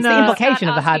guys I feel seen... like the you implication start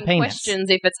of the hard asking penis. questions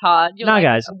if it's hard. You're No, like,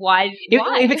 guys. Why?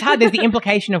 If it's hard, there's the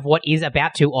implication of what is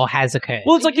about to or has occurred.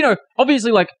 Well, it's like,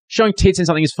 obviously like showing tits in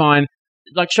something is fine.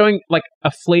 Like showing like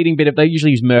a fleeting bit of, they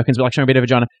usually use merkins, but like showing a bit of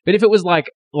vagina. But if it was like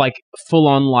full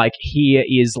on, like here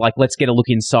is like, let's get a look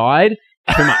inside,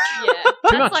 too much. Yeah,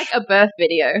 that's much. like a birth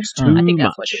video. too I think that's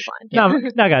much. what you'll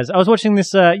find. No, guys. I was watching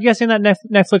this... you guys seen that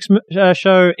Netflix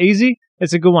show, Easy?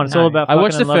 It's a good one. It's No. all about I fucking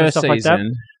watched the and love and first stuff like that.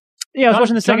 season. Yeah, I was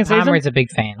watching the John second Palmer season. is a big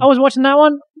fan. I was watching that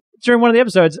one during one of the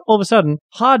episodes. All of a sudden,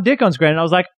 hard dick on screen, and I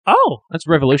was like, "Oh, That's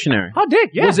revolutionary. hard dick!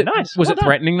 Yeah, was it nice. Was Well it done.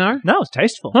 threatening though? No, it's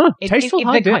tasteful. Huh. Tasteful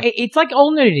hard dick. It's like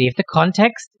all nudity. If the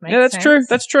context makes Yeah, that's sense. true.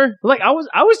 That's true. Like I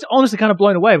was honestly kind of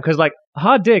blown away because like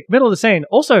hard dick, middle of the scene.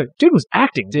 Also, dude was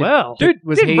acting well. Dude,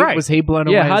 Was did he great. was he blown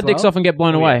away? Yeah, as hard dicks well? often get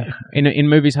blown Oh, away. In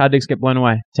movies, hard dicks get blown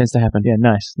away. Tends to happen. Yeah,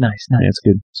 nice. Yeah, it's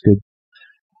good. It's good.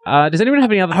 Does anyone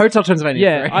have any other? Hotel Transylvania.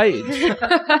 Yeah,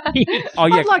 Oh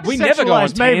yeah, I'd like to we never go on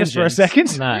sexualize Mavis for a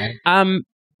tangents. second. No.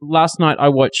 Last night I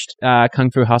watched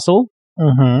Kung Fu Hustle.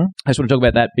 Mm-hmm. I just want to talk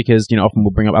about that because often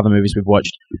we'll bring up other movies we've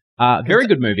watched. Very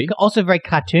good movie. Also very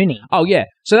cartoony. Oh yeah,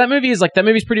 so that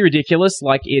movie's pretty ridiculous.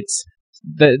 Like it's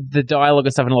the dialogue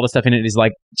and stuff and a lot of stuff in it is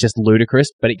like just ludicrous,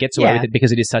 but it gets away Yeah. with it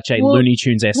because it is such a Well- Looney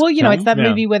Tunes-esque. Well, it's that Yeah.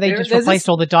 movie where they just There's replaced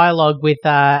all the dialogue with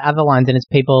other lines, and it's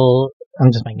people.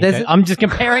 I'm just making. There's- I'm just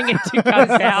comparing it to Kung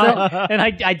Pao, and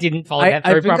I didn't follow that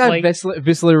I through think properly. I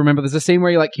viscerally remember there's a scene where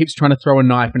he like keeps trying to throw a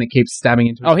knife and it keeps stabbing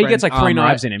into his Oh, he friend's gets, like, 3 arm,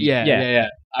 knives right? in him. Yeah, Yeah. yeah.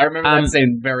 I remember that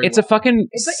scene very It's a well. fucking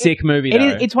It's like- sick movie. It though.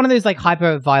 is. It's one of those like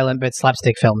hyper violent but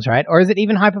slapstick films, right? Or is it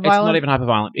even hyper It's violent? not even hyper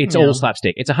violent. It's Yeah. all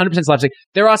slapstick. It's 100% slapstick.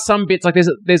 There are some bits like there's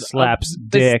Slaps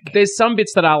there's, dick. There's some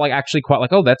bits that are like actually quite like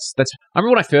that's. I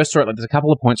remember when I first saw it. Like there's a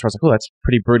couple of points where I was like, oh, that's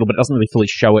pretty brutal, but it doesn't really fully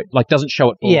show it. Like doesn't show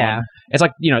it. Full Yeah. on. It's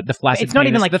like the flaccid. It's not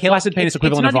penis, even like the flaccid penis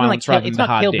equivalent of violence rather than It's the not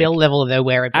hard Kill dick. Bill level though,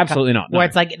 where it Absolutely not. No. Where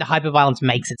it's like the hyper violence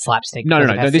makes it slapstick. No. because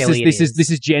of how silly it This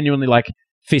is genuinely like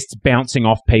fists bouncing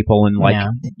off people and like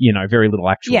very little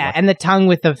actual. Yeah, and the tongue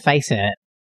with the face in it.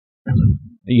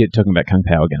 You're talking about Kung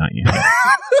Pao again, aren't you?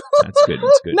 That's good.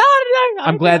 That's good. No.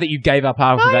 I'm glad that you gave up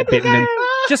half of that bit and then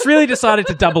just really decided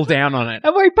to double down on it.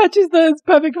 And where he punches the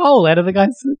perfect hole out of the guy's.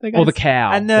 Or the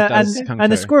cow. And that the does Kung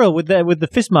and the Fu. squirrel with the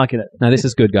fist mark in it. No, this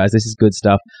is good, guys. This is good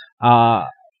stuff.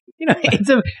 It's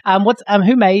a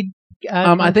who made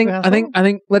I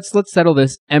think let's settle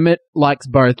this. Emmett likes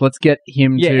both. Let's get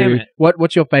him to Emmett.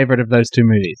 What's your favorite of those two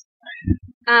movies?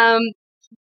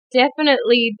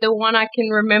 Definitely the one I can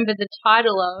remember the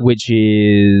title of. Which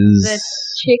is The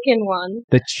chicken one.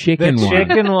 The chicken The one.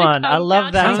 chicken one. I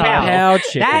love that Kung Pao. title.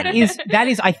 Chicken. That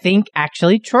is, I think,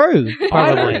 actually true.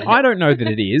 Probably. I don't know that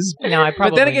it is. No, I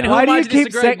probably. then again, not. who Why am do I you to keep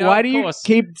disagree? No, why of do you course.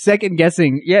 keep second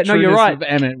guessing? Yeah, no, you're right.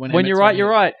 Emmett, When Emmett's you're right, on you're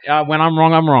you? right. When I'm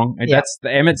wrong, I'm wrong. Yeah. That's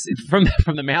the Emmett's from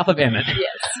the mouth of Emmett. Yes.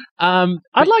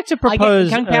 I'd like to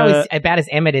propose. Kung Pao is about as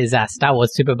Emmett as Star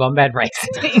Wars Super Bombard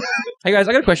Racing, Hey guys,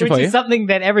 I got a question which for you. is something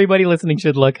that everybody listening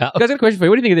should look up. Guys, I got a question for you.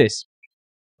 What do you think of this?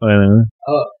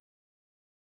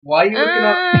 Why are you looking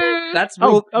up? That's Oh,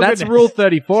 rule. oh, that's goodness. rule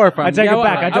 34. If I I'm take it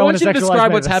back. I don't want want to you to sexualize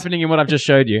describe what's Mavis. happening in what I've just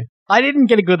showed you. I didn't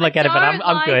get a good look at it, but Don't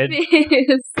I'm like good.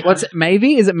 this. What's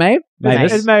Mavie? Is it Maeve?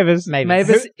 Mavis. It's Mavis.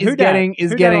 Mavis Who is dat? getting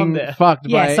Who dat on there? fucked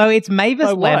Yeah, by. so it's Mavis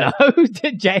By Leno,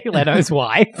 what? Jay Leno's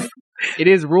wife. it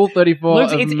is rule 34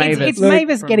 Luke, of it's Mavis.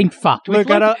 Mavis getting fucked. Look,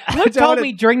 Luke, I don't- I Luke don't told wanna-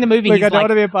 me during the movie, Look, he's I don't like,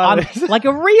 want to be a part of this. like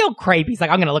a real creep. He's like,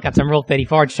 I'm going to look up some Rule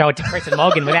 34 and show it to Chris and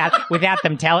Morgan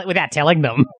without telling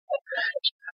them.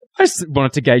 I just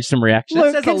wanted to gauge some reactions.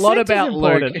 That says a lot consent is about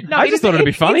important. Luke. No, I just thought it'd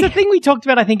be funny. It's a thing we talked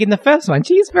about, I think, in the first one.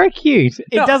 She is very cute.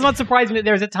 It No. does not surprise me that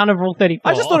there is a ton of Rule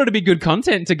 34. I just thought it'd be good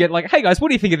content to get like, hey guys, what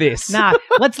do you think of this? Nah,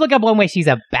 let's look up one where she's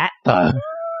a bat, though.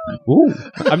 Ooh.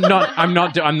 I'm not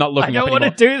looking I up don't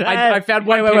want to anymore. do that. I found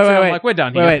one Wait, picture, wait, I'm wait. like, we're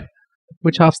done Wait, here. wait.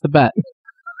 Which half's the bat?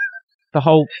 The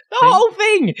whole the whole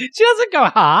thing. She doesn't go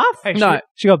half. Hey, No.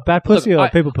 she got bad pussy Look, or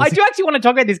people I pussy? do actually want to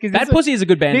talk about this because Bad Pussy is a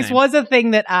good band this name. was a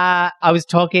thing that I was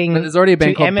talking There's already a band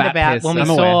to called Emmett Bat about Piss. when we I'm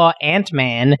saw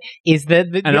Ant-Man. Is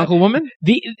the An Uncle Woman?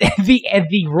 the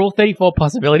Rule 34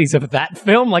 possibilities of that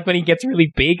film, like when he gets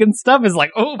really big and stuff, is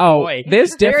like, oh boy,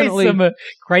 there's definitely some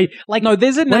great. Like, no.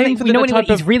 There's a name for we the know type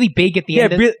he's of really big at the yeah,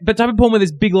 end. but type of porn where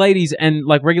there's big ladies and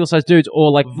like regular sized dudes,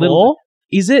 or like little.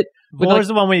 Is it? With, Vor like, is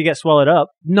the one where you get swallowed up.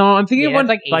 no, I'm thinking Yeah, of one it's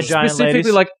like By giant specifically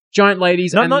ladies. like giant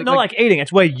ladies. No, and not like eating.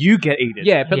 It's where you get eaten.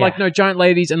 yeah, but Yeah. like no giant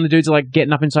ladies, and the dudes are like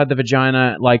getting up inside the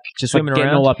vagina, like just like Swimming getting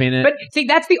around. all up in it. But see,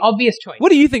 that's the obvious choice. What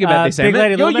do you think about this, Big Emmett?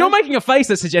 Lady, Little You're Man? making a face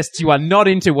that suggests you are not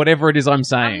into whatever it is I'm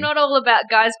saying. I'm not all about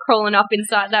guys crawling up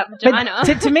inside that vagina.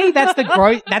 But to me, that's the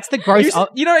gross. That's the gross.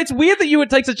 You know, it's weird that you would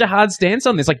take such a hard stance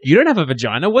on this. Like, you don't have a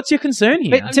vagina. What's your concern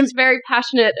here? But I'm just very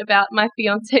passionate about my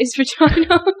fiance's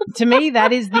vagina. to me,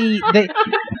 that is the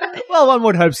Well, one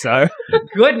would hope so.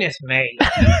 goodness me.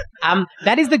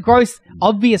 That is the gross,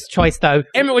 obvious choice, though.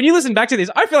 Emmett, when you listen back to this,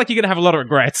 I feel like you're going to have a lot of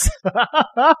regrets.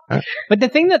 But the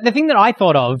thing that I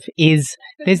thought of is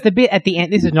there's the bit at the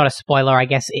end. This is not a spoiler, I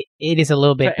guess it is a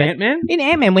little bit. For Ant-Man? In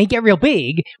Ant-Man, when he get real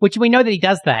big, which we know that he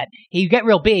does that, he get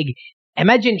real big.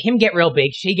 Imagine him get real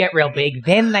big, she get real big,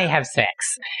 then they have sex.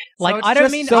 Like I don't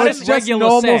mean so I it's don't just regular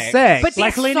normal sex. sex. but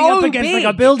Like they're leaning so up against like a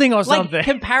big. building or Like something.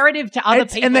 comparative to other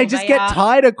people, and they just they get are-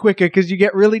 tighter quicker because you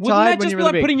get really Wouldn't tired that when just you're be really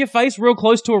like big. putting your face real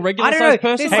close to a regular I don't know. sized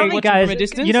person? There's and something- watching Guys, from a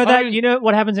distance? you know that you know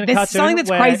what happens in a There's cartoon? something that's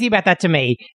where- crazy about that to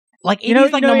me. Like You know- it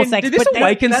is like you know, normal in- sex, Did this but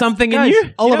awaken that's- something in guys, you?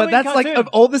 Oliver, in that's like cartoon- of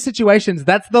all the situations,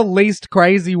 that's the least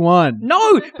crazy one.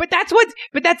 no, but that's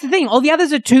the thing. All the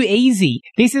others are too easy.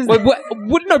 This is No, but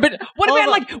what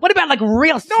about like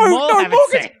real no, small no, having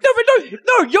Morgan's, sex?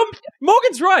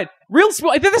 Morgan's right. Real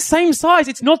small, they're the same size.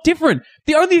 It's not different.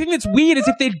 The only thing that's weird is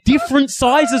if they're different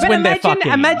sizes But when they're fucking.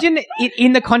 imagine it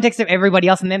in the context of everybody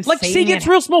else and them Like seeing she gets it.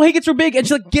 real small, he gets real big, and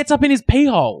she like gets up in his pee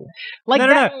hole. Like no.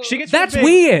 that, She gets That's real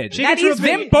big. weird. She That gets real is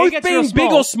big. Them He both gets real being big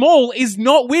small. or small is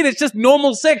not weird. It's just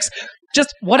normal sex.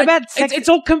 Just What about sex? It's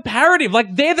all comparative.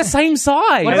 Like they're the same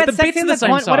size. What the about sex bits in are the the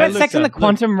same what size. about sex in the Look,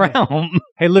 quantum realm?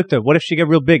 Hey, look though. What if she get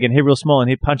real big and he real small and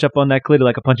he punch up on that clit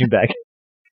like a punching bag?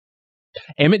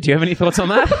 Emmett, do you have any thoughts on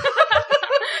that?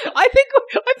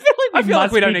 I feel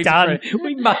like we don't be need done. to.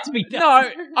 We must be done.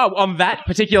 No, on that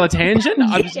particular tangent,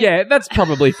 yeah, that's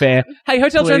probably fair. Hey,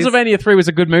 Hotel Please. Transylvania 3 was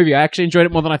a good movie. I actually enjoyed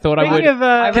it more than I thought I would. Speaking of,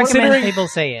 I Considering- recommend people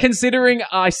see it. Considering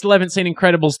I still haven't seen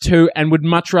Incredibles 2 and would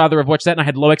much rather have watched that, and I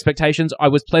had low expectations, I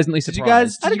was pleasantly Did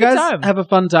surprised. you guys have a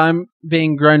fun time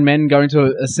being grown men going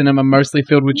to a cinema mostly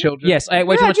filled with children? Yes, I ate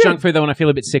way too much junk food though, and I feel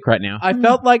a bit sick right now. I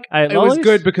felt like Hey, it was lollies?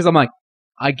 good because I'm like,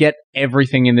 I get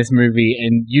everything in this movie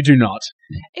and you do not.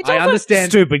 It's I also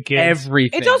understand Stupid kids.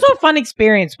 everything. It's also a fun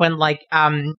experience when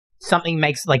something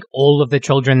makes like all of the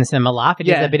children in the cinema laugh. It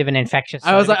is Yeah. a bit of an infectious.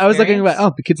 I was looking experience.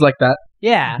 about, the kids like that.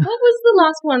 Yeah. What was the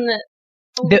last one that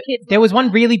all the kids There was liked?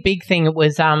 one really big thing. It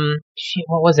was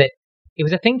what was it? It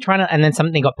was a thing trying to, and then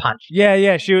something got punched.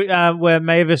 Yeah. She where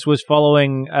Mavis was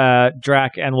following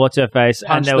Drac and what's her face,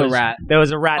 Punch and the rat. There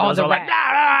was a rat. Oh, and it was the all rat. like,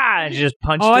 "Ah, ah," and she just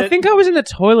punched Oh, it. I think I was in the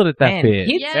toilet at that Man, bit.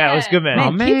 kids, Yeah, it was good, man. man,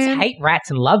 Oh, man. kids hate rats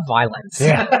and love violence.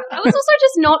 Yeah. I was also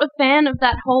just not a fan of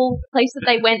that whole place that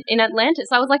they went in Atlantis.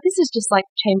 I was like, this is just like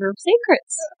Chamber of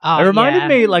Secrets. Oh, It reminded yeah.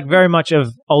 me like very much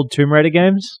of old Tomb Raider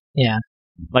games. Yeah.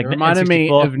 Like It reminded me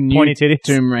N64, of new pointy titties.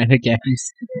 Tomb Raider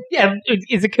games. Yeah,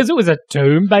 is it because it was a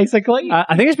tomb, basically?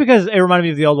 I think it's because it reminded me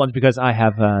of the old ones because I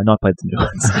have not played the new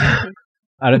ones.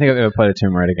 I don't think I've ever played a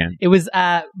Tomb Raider game. It was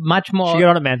much more... Should get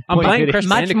on it, man. I'm Pointy playing titties. Crash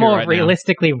much Bandicoot more right now.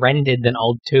 realistically rendered than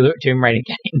old Tomb Raider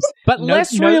games. But No-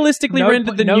 less no- realistically no-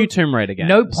 rendered than no- new Tomb Raider games.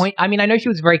 No point. I mean, I know she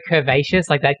was very curvaceous,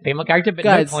 like that female character, but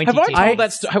Guys, no point. Have I told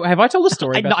that? Have I told a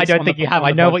story? About I this don't on think the- you have. on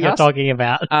I the know what you're podcast? talking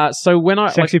about. So when I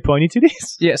Sexy pointy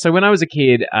titties. so when I was a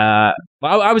kid, I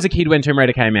was a kid when Tomb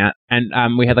Raider came out,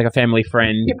 and we had like a family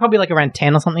friend. You're probably like around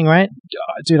 10 or something, right?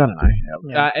 Dude, I don't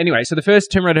know. Anyway, so the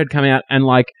first Tomb Raider had come out, and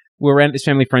like we were at this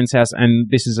family friend's house, and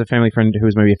this is a family friend who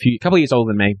was maybe a couple of years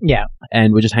older than me, Yeah.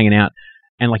 and we're just hanging out,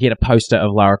 and like he had a poster of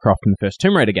Lara Croft from the first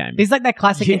Tomb Raider game. There's like that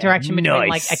classic Yeah, interaction between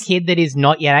nice. like a kid that is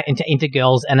not yet into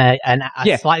girls and a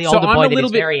Yeah, slightly so older I'm boy a that little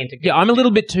is bit- very into girls. Yeah, I'm a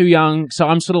little bit too young, so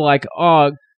I'm sort of like, oh,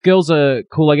 girls are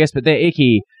cool, I guess, but they're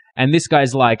icky, and this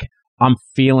guy's like, I'm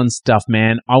feeling stuff,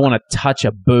 man. I want to touch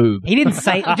a boob. He didn't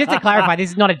say, just to clarify,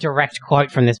 this is not a direct quote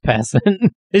from this person.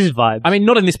 This is vibes. I mean,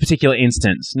 not in this particular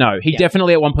instance. No, he Yeah.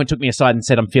 definitely at one point took me aside and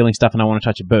said, I'm feeling stuff and I want to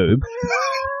touch a boob.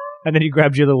 and then he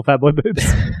grabbed your little fat boy boobs.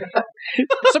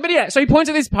 So he points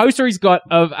at this poster he's got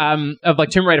of like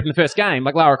Tomb Raider from the first game,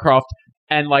 like Lara Croft,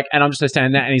 and I'm just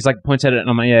standing there, and he's like points at it, and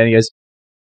I'm like, yeah, and he goes,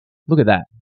 look at that,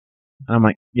 and I'm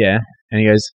like, yeah, and he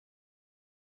goes,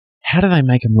 how do they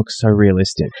make him look so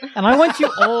realistic? And I want you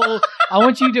to I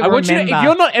want you to,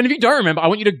 if you don't remember, I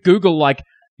want you to Google like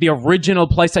the original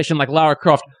PlayStation, like Lara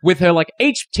Croft, with her like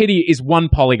each titty is one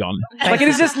polygon, like it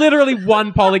is just literally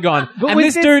one polygon, and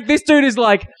this dude is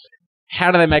like. How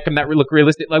do they make him look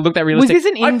realistic? Like look that realistic. Was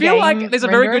this an I feel like in-game there's a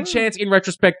very rendering? good chance in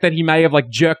retrospect that he may have like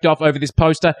jerked off over this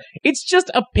poster. It's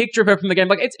just a picture of her from the game.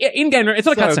 Like it's in-game. It's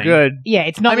not a So cutscene. good. Yeah,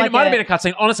 it's not I mean, like it might have been a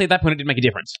cutscene. Honestly, at that point, it didn't make a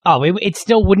difference. Oh, it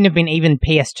still wouldn't have been even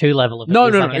PS2 level. If it No.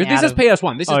 was like an This out is of-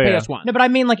 PS1. This is Oh, yeah. PS1. No, but I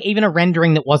mean, like, even a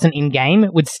rendering that wasn't in-game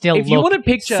would still If you look want to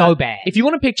picture so bad. if you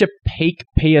want to picture peak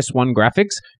PS1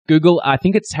 graphics, Google. I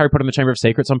think it's Harry Potter and the Chamber of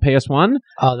Secrets on PS1.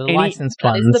 Oh, the any- licensed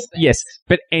That is ones. the best. Yes,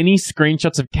 but any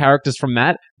screenshots of characters from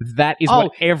that is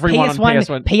what everyone on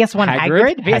PS1. PS1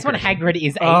 Hagrid? PS1 Hagrid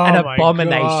is Oh an my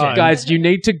abomination. God. Guys, you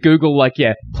need to Google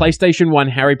PlayStation 1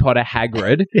 Harry Potter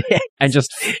Hagrid and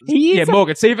just He is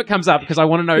Morgan, see if it comes up because I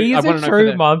want to know. He's I a want to know.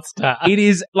 true monster. It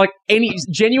is like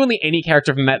genuinely any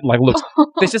character from that looks.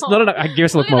 There's just not enough. Give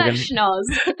us a look, Look at Morgan. that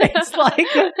schnoz. It's like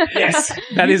Yes,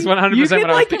 that is 100% you what can I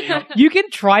was like thinking of. you can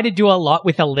try to do a lot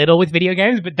with a little with video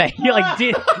games, but they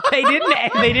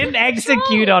didn't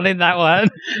execute on in that one.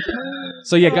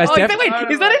 So yeah, guys, Oh,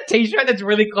 is that a T-shirt that's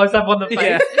really close up on the face?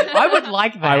 Yeah. I would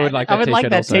like that. I would like that I would like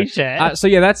T-shirt that also. T-shirt. So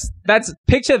yeah, that's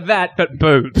picture that, but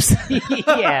boobs,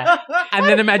 Yeah. and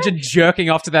then imagine jerking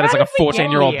off to that as like a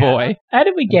 14-year-old boy. How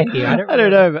did we get here? I I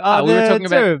don't know. we were talking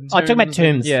about tombs. Oh, talking about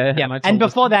tombs. Yeah, yeah. and I And told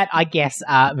before that, I guess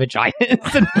vaginas.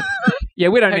 Yeah,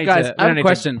 we don't Hey, need guys, to. I We have don't a need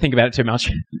question. to think about it too much.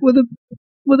 Were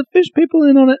the fish people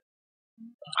in on it?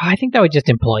 I think they were just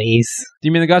employees. Do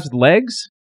you mean the guys with legs?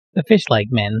 The fish leg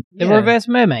men. The Yeah. reverse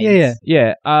mermaids.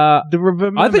 Yeah. The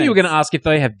river I thought you were going to ask if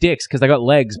they have dicks because they got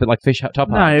legs, but like fish top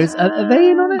No, halves. are they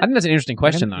in on I it? think that's an interesting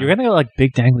question, though. You're gonna go like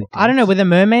big dangly. I don't know, were the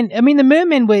mermen... I mean, the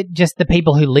mermen were just the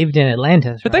people who lived in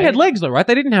Atlantis, But they right? had legs, though, right?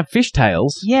 They didn't have fish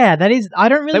tails. Yeah, that is... I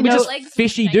don't really They were know... just Legs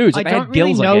fishy and dudes. I Like, they don't had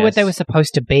really gills, know I guess. what they were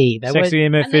supposed to be. They Sexy were...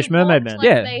 emo And fish they mermaid walked man. like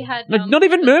Yeah. they had, No, not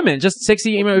even mermen, just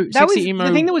sexy emo. That was, Sexy emo.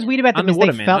 the thing that was weird about them is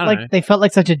underwater they men, felt I like don't know. they felt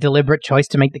like such a deliberate choice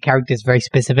to make the characters very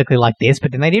specifically like this,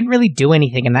 but then they didn't really do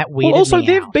anything, and that weirded Well, also, me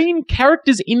there've out. been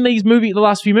characters in these movies, the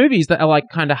last few movies, that are like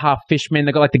kind of half fish men.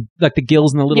 They got like the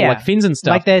gills and the little Yeah. like fins and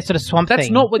stuff. like the sort of swamp That's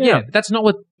thing. not what. Yeah, that's not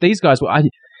what these guys were.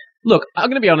 Look, I'm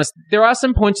going to be honest. There are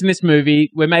some points in this movie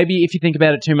where maybe if you think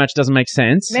about it too much, it doesn't make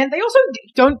sense. Man, they also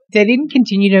they didn't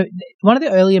continue to... One of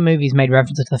the earlier movies made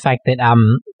reference to the fact that an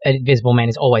Invisible Man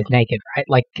is always naked, right?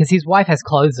 Like, because his wife has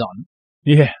clothes on.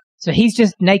 Yeah. So he's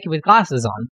just naked with glasses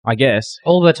on I guess.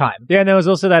 all the time. Yeah, and there was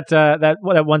also that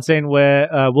one scene where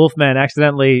Wolfman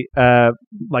accidentally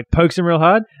like pokes him real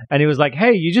hard, and he was like,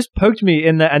 "Hey, you just poked me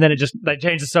in the," and then they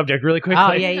changed the subject really quickly.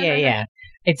 Oh, yeah.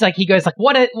 It's like he goes like,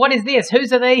 what is this?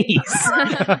 Whose are these?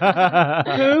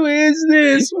 Who is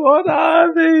this? What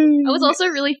are they? I was also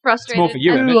really frustrated. more for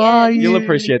you, at isn't the it? end. You'll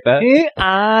appreciate that. Who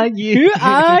are you? Who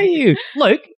are you?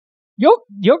 Luke,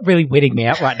 you're really witting me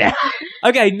out right now.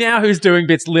 Okay, now who's doing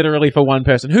bits literally for one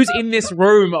person? Who's in this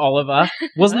room, Oliver?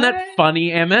 Wasn't that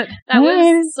funny, Emmett? That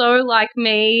was so like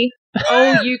me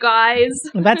Oh, you guys.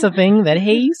 That's a thing that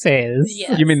he says.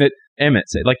 Yes. You mean that Emmett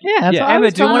said? Like, Yeah, that's what I Emma,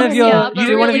 was do one trying of to- your- Yeah, you but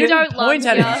do one of really your don't love point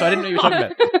at you. him, so I didn't know you were talking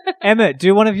about. Emmett,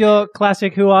 do one of your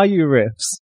classic "Who Are You"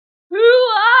 riffs. Who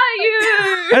are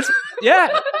you? That's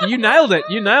you nailed it.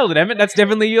 You nailed it, Emmett. That's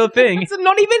definitely your thing. These are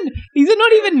not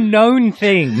even known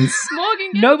things. Morgan,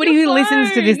 get Nobody off who your listens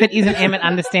to phone. this that isn't Emmett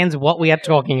understands what we are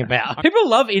talking about. People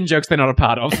love in jokes they're not a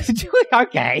part of.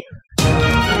 Okay.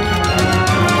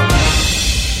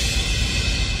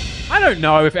 I don't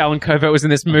know if Alan Covert was in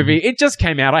this movie. It just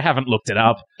came out. I haven't looked it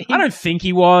up. I don't think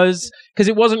he was, because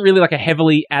it wasn't really like a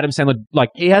heavily Adam Sandler, like,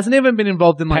 He hasn't even been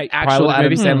involved in like actual pilot Adam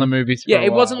movies. Sandler movies. yeah, for a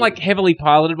it wasn't while. like heavily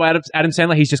piloted by Adam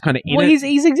Sandler. He's just kind of in Well, it.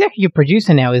 he's executive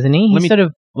producer now, isn't he? Let me-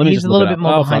 He's just a look little it bit up.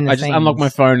 more Oh, behind fuck. the I just scenes. unlocked my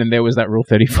phone and there was that Rule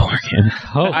 34 again.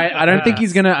 I don't think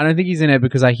he's gonna. I don't think he's in it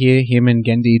because I hear him and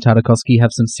Gendy Tartakovsky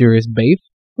have some serious beef.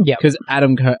 Yeah. Because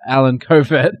Alan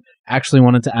Covert actually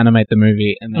wanted to animate the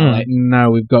movie, and they're like,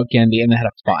 "No, we've got Gendy," and they had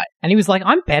a fight. And he was like,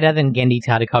 I'm better than Gendy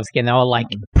Tartakovsky. And they were like,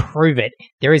 prove it.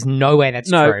 There is no way that's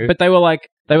No, true. but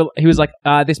he was like,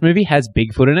 this movie has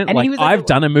Bigfoot in it. And Like, he was like- I've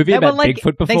done a movie they were about like-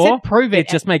 Bigfoot they before. said prove it. It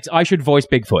just makes, I should voice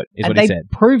Bigfoot, is and what they he said.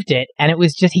 proved it. And it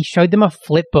was just, he showed them a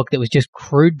flip book that was just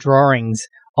crude drawings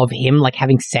of him like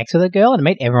having sex with a girl, and it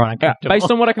made everyone Yeah, uncomfortable.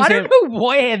 based on what I can I see. don't know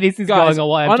where this is Guys, going or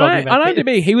why I'm on talking about IMDb,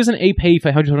 this. he was an EP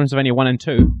for Hotel Transylvania 1 and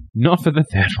 2, not for the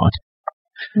third one.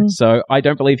 So I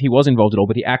don't believe he was involved at all,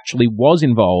 but he actually was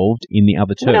involved in the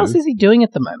other two. What else is he doing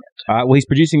at the moment? Well, he's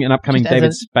producing an upcoming Just as David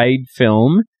a- Spade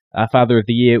film, Father of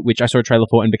the Year, which I saw a trailer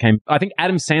for and became... I think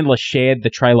Adam Sandler shared the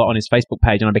trailer on his Facebook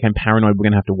page and I became paranoid we're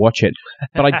going to have to watch it.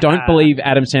 But I don't believe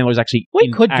Adam Sandler is actually We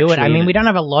could do it. I actually mean, in we don't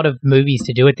have a lot of movies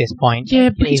to do at this point. Yeah, We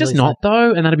but could he's just easily not,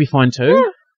 though, and that'd be fine too. Yeah,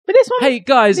 but this one, Hey,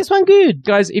 guys, this one good.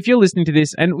 guys, if you're listening to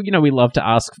this, and, you know, we love to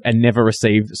ask and never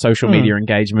receive social media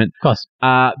engagement, Of course.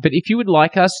 but if you would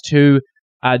like us to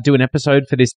do an episode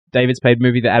for this David Spade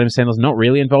movie that Adam Sandler's not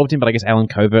really involved in, but I guess Alan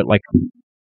Covert, like,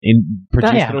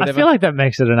 produced Yeah, it or I whatever. feel like that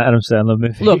makes it an Adam Sandler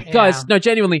movie. Look, Yeah. guys, no,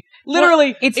 genuinely,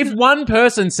 literally, it's- if one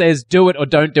person says do it or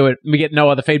don't do it, we get no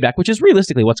other feedback, which is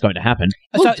realistically what's going to happen.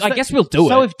 Well, I guess we'll do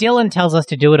So it. if Dylan tells us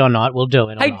to do it or not, we'll do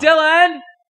it. or Hey, not. Dylan!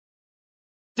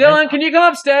 Dylan, can you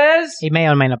come upstairs? He may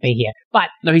or may not be here. But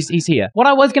No, he's here. what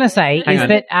I was going to say Hang is on.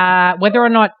 that whether or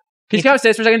not, Can you come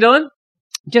upstairs for a second, Dylan?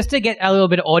 just to get a little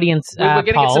bit of audience We're going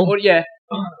to get some poll, audio.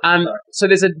 Yeah. So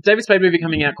there's a David Spade movie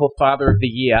coming out called Father of the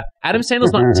Year. Adam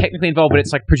Sandler's not technically involved, but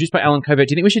it's like produced by Alan Covert.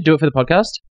 Do you think we should do it for the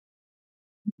podcast?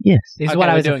 yes. this is Okay, what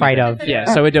I we're was doing afraid it. of. Yeah,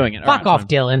 so we're doing it. Fuck off,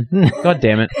 Dylan. God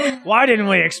damn it. Why didn't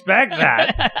we expect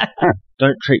that?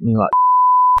 Don't treat me like.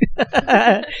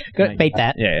 Go, beat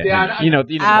that. Yeah. You know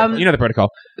the protocol.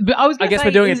 But I was I gonna guess say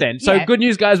we're doing is- it then. So yeah. good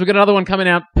news, guys. We've got another one coming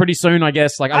out pretty soon, I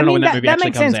guess. Like, I don't know when that movie actually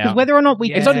makes comes sense because out. whether or not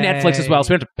we It's on Netflix as well,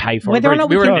 so we don't have to pay for Whether it. or not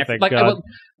we we were can- on Oh, Netflix. thank Like, God. well,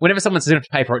 whenever someone says you don't have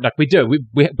to pay for it, like we do.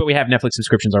 But we have Netflix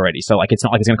subscriptions already, so like it's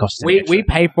not like it's going to cost us. any We extra.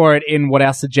 pay for it in what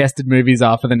our suggested movies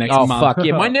are for the next Oh month. fuck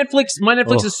yeah! My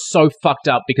Netflix is so fucked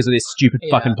up because of this stupid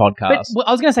fucking podcast. But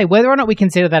I was going to say, whether or not we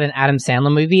consider that an Adam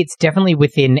Sandler movie, it's definitely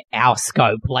within our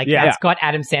scope. Like, Yeah. that's got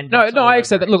Adam Sandler. No, I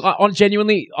accept that. Look,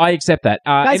 genuinely, I accept that.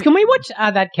 Guys, and- can we watch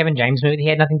that Kevin James movie that he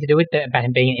had nothing to do with, about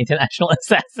him being an international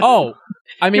assassin? oh,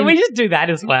 I mean, can we just do that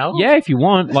as well? yeah, if you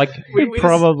want, like, We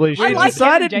probably We should. like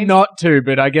decided Kevin James. not to,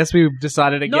 but I guess we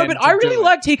decided again. no, but to I do really it.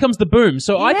 liked Here Comes the Boom,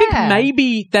 so I think Yeah.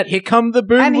 maybe that. Here Come the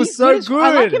Boom And was he's so as- good.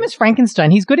 I like him as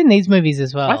Frankenstein. He's good in these movies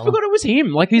as well. I forgot it was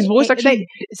him. Like his voice actually.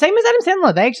 Same as Adam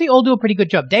Sandler. They actually all do a pretty good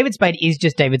job. David Spade is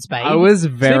just David Spade. I was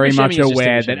very Buscemi much is just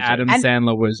aware Steve that Buscemi. Adam And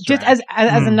Sandler was just drag.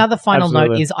 as another final note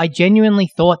absolutely. is, I genuinely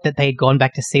thought that they had gone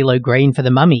back to CeeLo Green for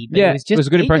the Mummy. But Yeah, it was just it was a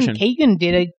good Keegan. impression. Keegan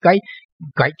did a great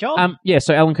job. Yeah,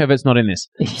 so Alan Covert's not in this.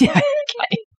 Yeah,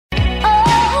 okay.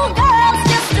 Oh, girls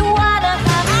just wanna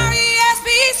have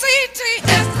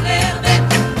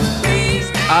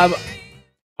R-E-S-P-C-T-S-L-M.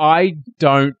 I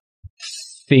don't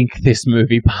think this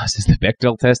movie passes the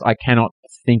Bechdel test. I cannot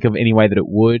think of any way that it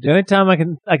would. The only time I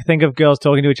can think of girls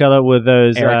talking to each other were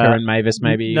those Erica and Mavis,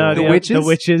 maybe. No, or- the witches? The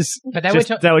witches. But they They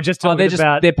were just Oh, talking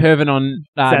about. they're perving on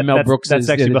That- Mel that's- Brooks' that's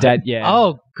actually dad. Yeah.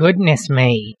 Oh, goodness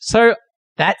me. So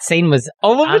That scene was...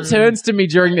 Oliver turns to me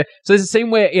during the. So there's a scene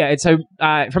where it's so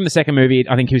from the second movie.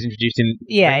 I think he was introduced in.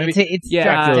 Yeah, maybe- it's yeah.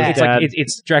 Drax's It's dad. like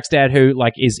it's Drax's dad who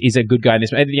like is a good guy in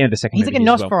this. At the end of the second He's movie, like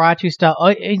a as well. Nosferatu style.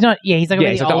 Oh, he's not... Yeah, he's like a Yeah,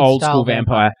 really he's like the old style school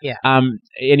vampire. Yeah.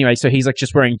 Anyway, so he's like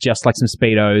just wearing just like some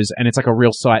Speedos, and it's like a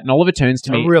real sight. And Oliver turns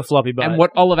to me, a real floppy butt. and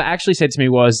what Oliver actually said to me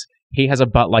was, he has a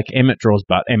butt like Emmett draws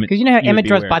butt. Because you know how you would Emmett be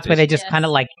draws aware of butts where this. they just kind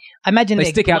of like imagine They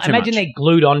they're stick out too imagine much. they're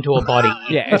glued onto a body.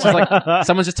 Yeah, it's just like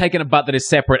someone's just taken a butt that is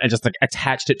separate and just like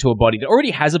attached it to a body that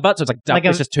already has a butt, so it's like, Like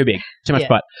it's a- just too big, too much Yeah.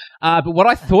 butt. But what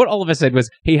I thought Oliver said was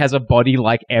he has a body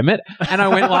like Emmett, and I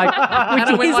went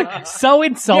like, Which is so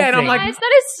insulting. Yeah, and I'm like- Guys,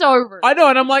 that is so rude. I know,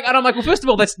 and I'm like, well, first of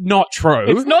all, that's not true.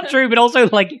 it's not true, but also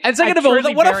like. And second of all,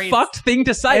 what a fucked thing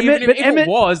to say. Emmett- Even but if Emmett-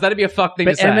 it was, that'd be a fucked thing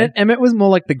to But say. Emmett was more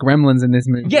like the gremlins in this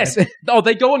movie. Yes. Oh,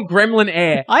 they go on gremlin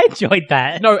air. I enjoyed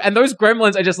that. No, and those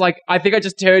gremlins are just like, I think I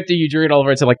just turned to you, Drew and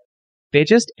Oliver, and said like, they're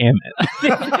just Emmett.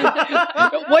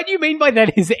 What you mean by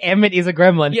that is Emmett is a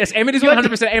gremlin. Yes, Emmett is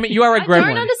 100% Emmett. You are a I gremlin.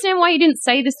 don't understand why you didn't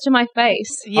say this to my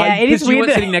face. Yeah, it is Because you weird. weren't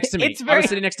that- sitting next to me. It's I very. was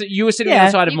sitting next to you. Were sitting Yeah. on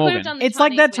the side of You could have Morgan. done the It's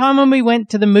like Chinese that time when we went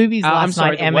to the movies last I'm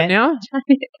sorry, night, the Emmett. what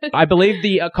now? I believe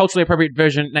the culturally appropriate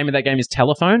version name of that game is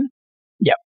Telephone.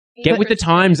 Yep. Get with the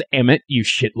times, Emmett, you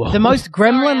shitlord. The most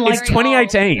gremlin like It's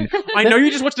 2018. I know you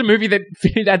just watched a movie that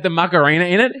had the Macarena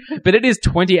in it, but it is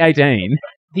 2018.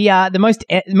 the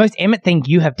most Emmett thing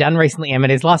you have done recently,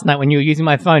 Emmett, is last night when you were using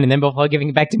my phone, and then before giving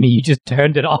it back to me, you just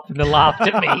turned it off and then laughed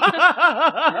at me.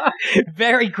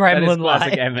 Very That is gremlin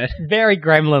classic like. Emmett. Very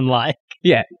gremlin like.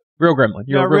 Real gremlin.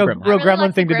 You're Yeah, a real real- gremlin. real I really gremlin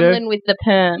like thing the to do. gremlin with the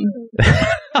perm.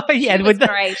 Oh yeah, It was with the,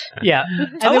 great. yeah. I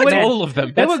And then liked when all of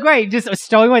them. they were great. Just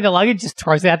stowing away the luggage, just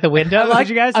throws it out the window. Did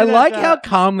you guys see I that, like how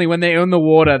calmly when they're in the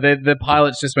water, the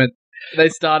pilots just went. They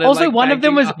started. Also, like, one of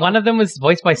them banking was up.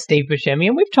 voiced by Steve Buscemi,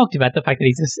 and we've talked about the fact that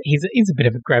he's a bit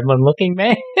of a gremlin looking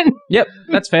man. Yep,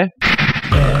 that's fair.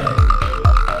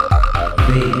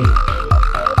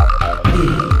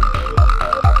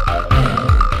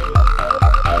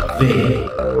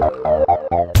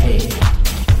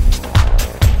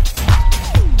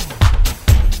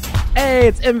 Hey,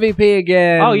 it's MVP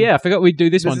again. Oh yeah, I forgot we'd do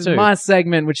this, This one is too. my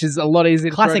segment, which is a lot easier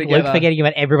to Classic throw Luke together. forgetting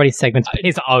about everybody's segments but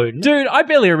his own. Dude, I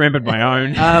barely remembered my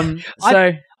own.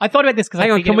 So I thought about this because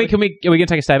Hang on, are we gonna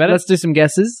take a stab at it? let's do some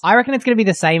guesses. I reckon it's going to be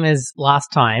the same as last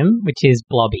time, which is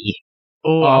Blobby.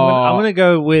 Oh, I'm gonna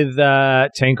go with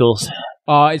Tinkles.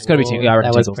 Oh, it's got to be Tinkles. I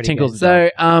reckon that was Tinkles. pretty Tinkles.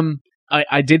 good. So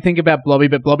I did think about Blobby,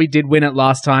 but Blobby did win it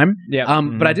last time. Yeah.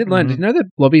 But I did learn. Did you know that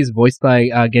Blobby is voiced by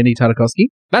Gendy Tartakovsky?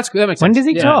 That makes sense. When does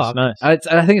he Yeah, talk? Nice.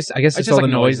 I guess it's just all like the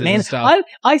noises Man, and stuff.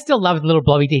 I still love the little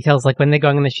Blobby details, like when they're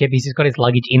going on the ship, he's just got his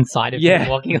luggage inside of Yeah. him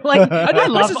walking. Like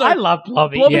I love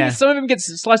Blobby. Blobby, Yeah. some of him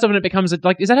gets sliced off and it becomes is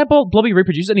that how Blobby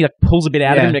reproduces and he like pulls a bit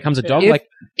out of Yeah. him and it becomes a dog?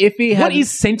 If he What had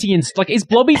is sentience? Like, is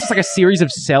Blobby just like a series of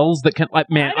cells that can, like,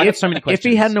 man, I have so many questions. if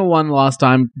he hadn't won last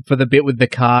time for the bit with the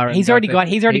car, and He's already got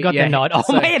the nod. Oh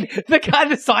so- man, the guy,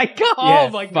 the sidecar. Yeah, Oh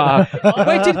my god. Fuck.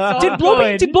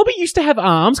 Wait, did Blobby used to have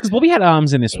arms? Because Blobby had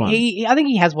arms in this one. I think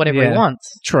he has whatever Yeah. he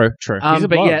wants. True. He's a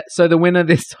but Bob. yeah, so the winner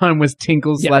this time was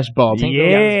Tinkles / Bob.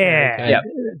 Yeah. Yep.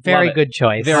 Very Love it. good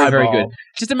choice. Very, very Eyeball. good.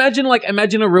 Just imagine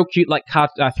a real cute,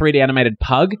 3D animated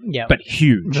pug, Yeah. but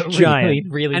huge. Giant. Really,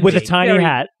 really And With a big. tiny Very-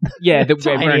 hat. Yeah, they're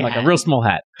Tiny wearing like a hat. real small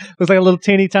hat. Looks like a little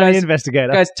teeny tiny Guys-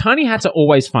 investigator. Guys, tiny hats are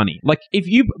always funny. Like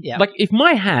if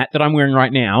my hat that I'm wearing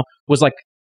right now was like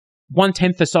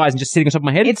 1/10 the size and just sitting on top of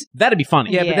my head, that'd be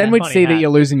funny. Yeah, Yeah, but then we'd funny see that hat. you're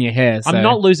losing your hair. So. I'm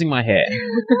not losing my hair.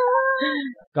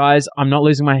 Guys, I'm not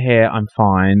losing my hair. I'm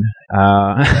fine.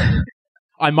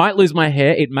 I might lose my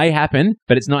hair. It may happen,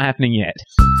 but it's not happening yet.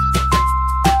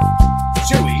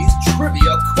 Chewy's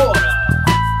Trivia Corner.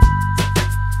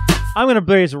 I'm going to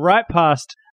breeze right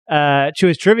past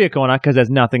Chew's Trivia Corner because there's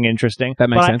nothing interesting. That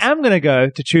makes but sense. I am going to go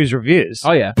to Chew's Reviews.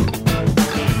 Oh yeah.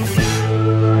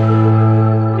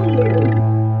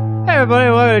 Hey everybody,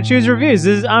 welcome to Chew's Reviews.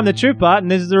 I'm the Chew part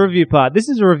and this is the review part. This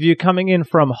is a review coming in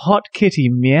from Hot Kitty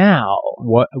Meow.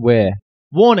 What? Where?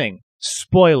 Warning,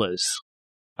 spoilers.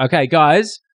 Okay,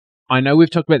 guys. I know we've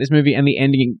talked about this movie and the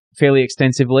ending fairly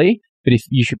extensively, but if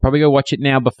you should probably go watch it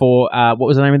now before. What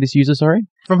was the name of this user? Sorry.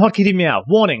 From Hot Kitty Meow,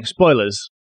 warning, spoilers.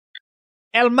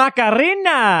 El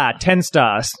Macarena, 10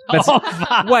 stars. That's,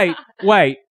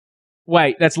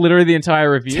 wait. That's literally the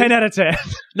entire review. 10 out of 10.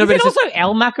 No, Is but it it's also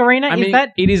El Macarena? I mean, is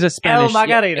that? it is a Spanish. El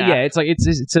Macarena. Yeah, it's like it's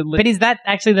a. But is that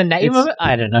actually the name It's- of it?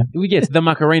 I don't know. Yeah, it's the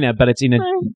Macarena, but it's in a.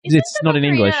 Isn't It's the not in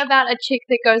Macarena English. about a chick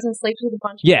that goes and sleeps with a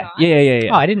bunch Yeah, of guys?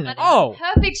 yeah. Oh, I didn't know. That is Oh.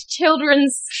 a perfect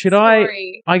children's Should I-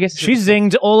 story. I guess She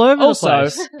zinged all over also.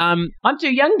 the place. I'm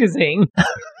too young to sing. That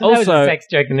was Also- a sex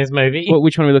joke in this movie.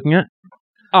 Which one are we looking at?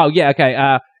 Oh yeah, okay.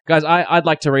 Guys, I'd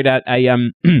like to read out a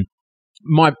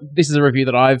this is a review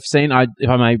that I've seen. If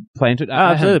I may play into it.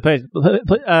 Absolutely, please.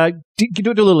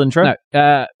 Do a little intro.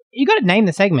 No, You got to name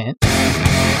the segment.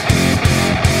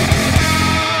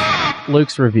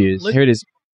 Luke's reviews. Here it is.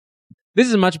 This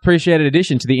is a much appreciated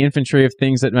addition to the infantry of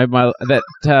things that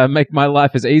make my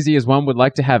life as easy as one would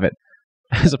like to have it.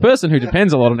 As a person who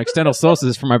depends a lot on external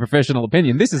sources for my professional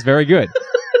opinion, this is very good.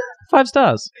 5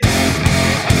 stars.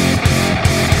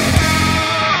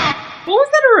 What was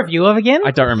that a review of again?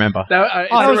 I don't remember. That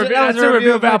was a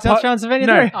review of Hotel Transylvania.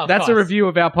 No, 3? Oh, that's a gosh. review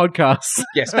of our podcast.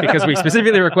 Yes, because we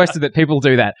specifically requested that people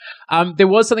do that. There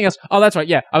was something else. Oh, that's right.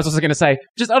 Yeah, I was also going to say,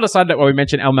 just on a side note while we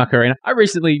mentioned El Macarena, I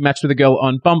recently matched with a girl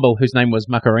on Bumble whose name was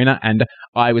Macarena, and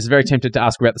I was very tempted to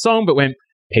ask her about the song, but when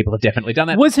people have definitely done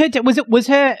that. Was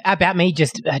her about me?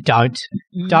 Just don't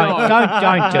do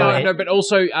it. No, but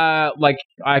also, like,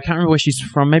 I can't remember where she's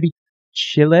from. Maybe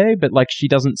Chile, but like she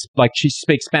doesn't she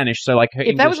speaks Spanish, so like her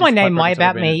If that was my name, my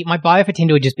about me, my bio for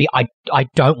Tinder would just be I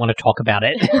don't want to talk about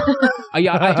it.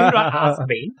 Yeah, I do not ask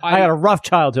me. I had a rough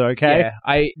childhood, okay?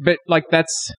 Yeah, but like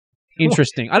that's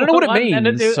interesting. I don't know what it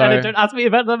means. And don't ask me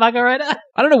about the Macarena.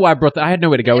 I don't know why I brought that. I had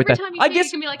nowhere to go with that. Every time you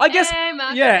can be like, I guess. hey,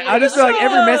 Mark, Yeah, I just feel like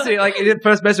every message, like the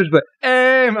first message, but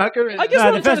hey, Macarena. I guess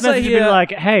No, what the I'm trying first to say message would be here.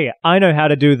 like, hey, I know how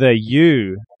to do the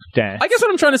you dance. I guess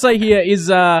what I'm trying to say here is,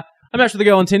 I matched with a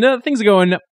girl on Tinder. Things are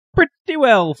going pretty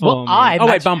well for me.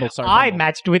 Bumble. Sorry, I Bumble.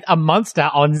 matched with a monster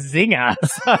on Zinger.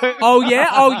 So. Oh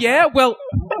yeah. Well,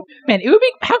 Man, it would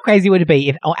be how crazy would it be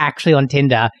if actually on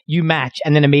Tinder you match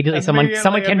and then immediately someone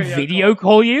can video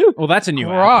call you? well, that's a new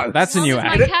app. That's a new my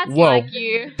app. cats Whoa. like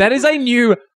you. That is a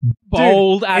new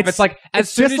bold app. It's like as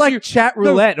It's soon just as like you chat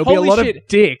roulette. It'll be a holy lot shit. of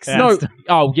dicks. No.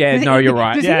 Oh yeah. No, you're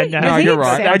right. Does Yeah, he- no, does No, he you're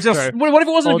right. accept- I just. What if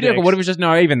it wasn't All a video call? dicks. What if it was just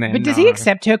no? Even then. But does no. he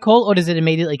accept her call or does it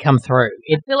immediately come through?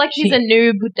 I feel like he's a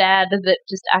noob dad that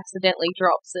just accidentally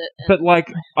drops it. And But like,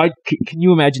 can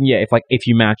you imagine? Yeah, if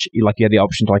you match, you had the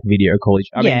option to like video call each.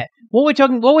 I mean, What we're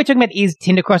talking about is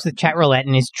Tinder cross with chat roulette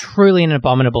and is truly an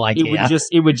abominable idea.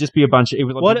 it would just be a bunch of it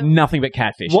would What- be nothing but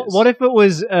catfishes. What if it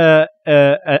was an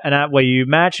app where you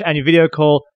match and you video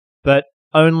call, but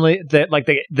only that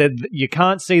you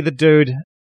can't see the dude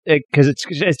because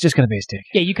it's just going to be his dick.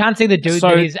 Yeah, you can't see the dude So-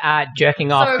 that is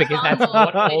jerking off So because that's fun.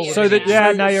 what all So that-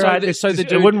 Yeah, no, you're so right. the- so the it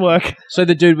dude- wouldn't work. So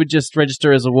the dude would just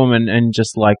register as a woman and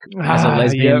just like as a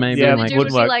lesbian, yeah, maybe. yeah, the like, dude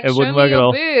wouldn't would be work. like, It show wouldn't me work at your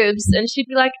all. boobs. And she'd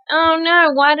be like, oh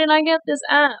no, why did I get this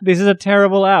app? This is a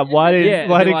terrible app. Why did Yeah,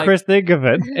 it'd be like- Chris think of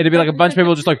it? It'd be like a bunch of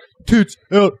people just like toots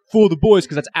out for the boys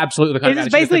because that's absolutely the kind It's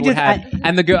of attitude basically that people just had.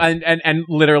 And the girl and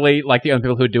literally like the only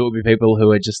people who would do it would be people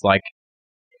who are just like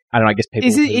I don't know. I guess people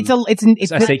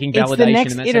it's are seeking the validation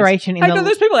next in that iteration sense. in Hey, no, the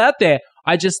there's people out there.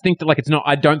 I just think that like it's not.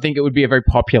 I don't think it would be a very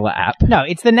popular app. no,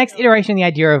 it's the next iteration. The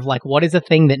idea of like what is a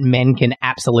thing that men can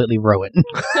absolutely ruin.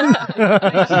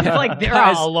 Like there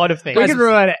Guys, are a lot of things. We can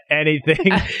ruin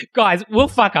anything. Guys, we'll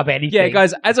fuck up anything. Yeah,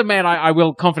 guys. As a man, I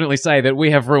will confidently say that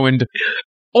we have ruined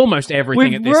almost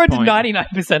everything we've at this ruined point.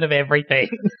 99% of everything.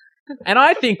 And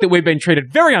I think that we've been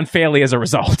treated very unfairly as a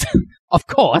result. Of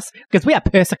course, because we are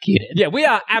persecuted. Yeah, we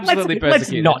are absolutely let's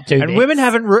persecuted. not do And this. women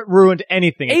haven't ruined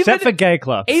anything Even- except for gay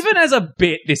clubs. Even as a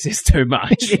bit, this is too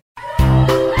much.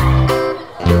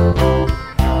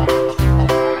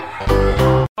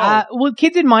 Well,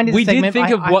 Kids in Mind is We a segment. did think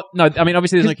of what? No, I mean,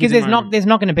 obviously there's no because kids in mind. there's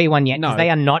not going to be one yet because No. they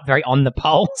are not very on the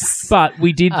pulse. But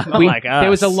we did. like us. There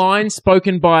was a line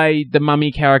spoken by the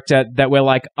mummy character that we're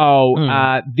like,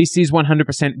 this is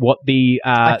 100% what the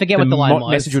I forget what the line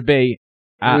was. message would be.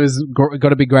 It was got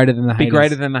to be greater than the Be haters.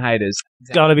 greater than the haters, It's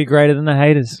got to be greater than the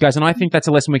haters. guys. And I think that's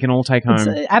a lesson we can all take home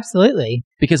Absolutely.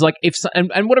 because, like,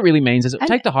 and what it really means is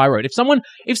take the high road. If someone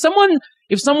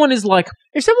is like,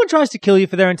 If someone tries to kill you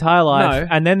for their entire life No.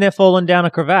 and then they're falling down a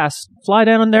crevasse, fly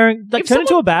down on there and If turn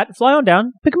into a bat, fly on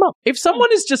down, pick them up. if someone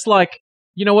is just like,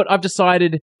 you know what, I've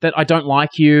decided that I don't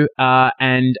like you,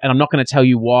 and I'm not going to tell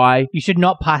you why. You should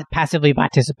not passively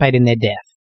participate in their death.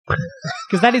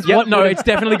 Because that is Yeah, what. no, it's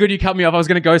definitely good you cut me off. I was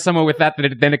going to go somewhere with that, but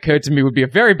it then occurred to me would be a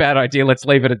very bad idea. Let's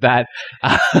leave it at that.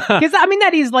 Because I mean,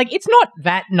 that is like, it's not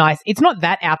that nice. It's not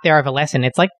that out there of a lesson.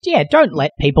 It's like, yeah, don't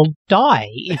let people die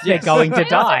if they're going to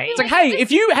die. It's like, hey, if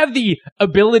you have the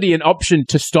ability and option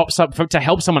to to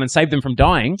help someone and save them from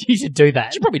dying, You should do that.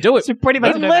 you should probably do it. You should pretty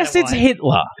much do Unless that it's way.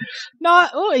 Hitler. No,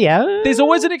 oh yeah. There's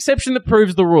always an exception that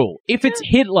proves the rule. If it's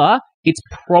Hitler, it's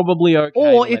probably okay.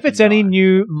 Or to if let it's them any die.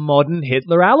 new modern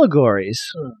Hitler allegories.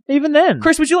 Even then.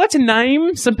 Chris, would you like to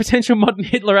name some potential modern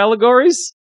Hitler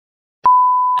allegories?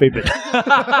 Beep it. All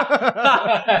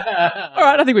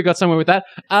right, I think we got somewhere with that.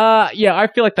 Yeah, I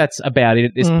feel like that's about it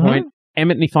at this Mhm. point.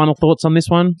 Emmett, any final thoughts on this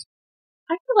one?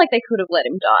 I feel like they could have let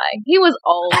him die. He was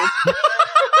old.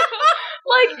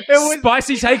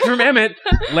 Spicy take from Emmett.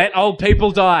 Let old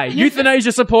people die.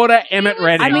 Euthanasia supporter, Emmett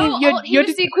Redding. I mean, he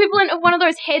was the equivalent of one of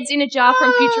those heads in a jar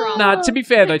from Futurama. No, to be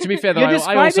fair though,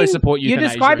 I also support euthanasia. You're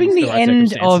describing the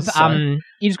end of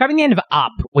You're describing the end of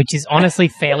Up, which is honestly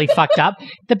fairly fucked up.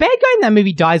 The bad guy in that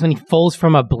movie dies when he falls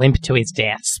from a blimp to his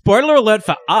death. Spoiler alert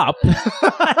for Up.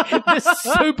 The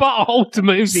super old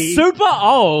movie. Super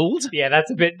old? Yeah,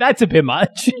 that's a bit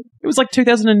much. It was like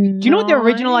 2009. Do you know what the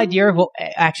original idea of what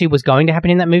actually was going to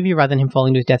happen in that movie rather than him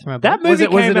falling to his death from a blimp? That movie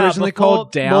was it came out originally before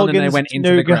called Down Morgan's and they went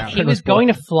into the ground? He was going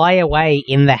to fly away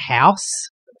in the house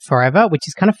forever, which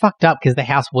is kind of fucked up because the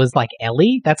house was like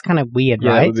Ellie. That's kind of weird,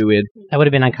 right? That would be weird. That would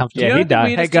have been uncomfortable. Yeah, he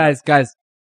died. Hey, guys.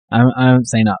 I haven't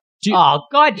seen Up. Oh,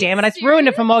 god damn it. I ruined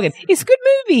it for Morgan. It's a good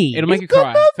movie. It'll make It's you a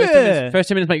cry. good movie. First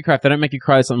 10 minutes make you cry. If they don't make you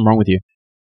cry, there's something wrong with you.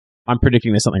 I'm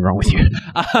predicting there's something wrong with you.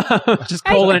 Just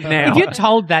calling it now. If you're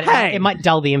told that, Hey. it might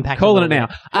dull the impact. Calling a it little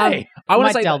now. bit. I want Might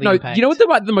to say, dull the no, impact. you know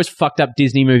what the most fucked up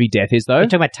Disney movie death is, though? You're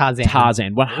talking about Tarzan.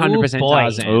 Tarzan. 100% Ooh, boy.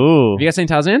 Tarzan. Ooh. Have you guys seen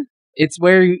Tarzan? It's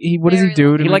where what does he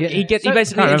do? to He make it- he basically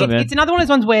Can't remember, man. It's another one of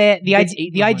those ones where the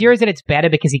idea is that it's better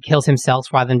because he kills himself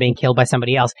rather than being killed by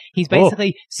somebody else. He's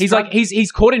basically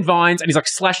he's caught in vines and he's like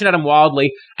slashing at him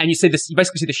wildly, and you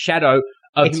basically see the shadow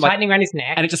of it's him, like, tightening around his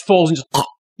neck. and it just falls and just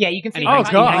Yeah, you can see. And he hangs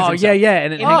Oh, himself. yeah,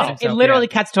 and It literally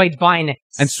cuts to a vine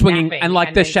and swinging snapping and like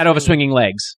the then shadow of a swinging. swinging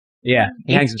legs. Yeah,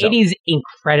 he hangs himself. It is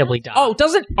incredibly dark. Oh,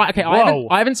 doesn't okay?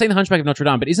 I haven't seen The Hunchback of Notre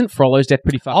Dame, but isn't Frollo's death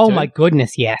pretty fucked? Oh too? my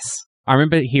goodness, yes. I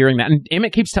remember hearing that, and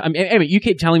Emmett keeps Emmett, you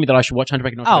keep telling me that I should watch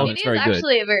Hunchback of Notre Dame. It It's is very good.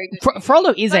 actually a very good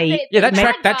Frollo is But a the Yeah, that bad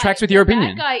track- that guy- tracks with your the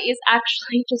opinion. Bad guy is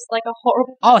actually just like a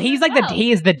horrible. Oh, person he's as like well.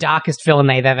 he is the darkest villain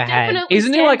they've ever had. Definitely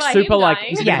Isn't he stand like by super him like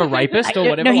dying. is he a bit of a rapist or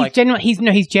whatever? No, like,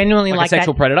 he's genuinely like like a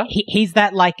sexual that. predator? He's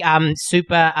that like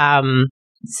super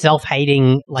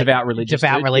self-hating like Devout religious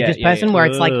dude? religious Yeah, person yeah. where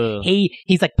it's like Ugh.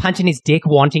 he's like punching his dick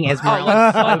wanting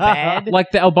Esmeralda so bad.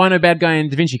 Like the albino bad guy in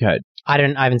Da Vinci Code. I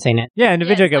haven't seen it. Yeah, in the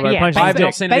video game where Yeah, punches I've his not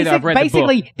dick. seen it either. I've read the book.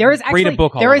 basically, there is Read a actually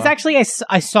book, there is Oliver. actually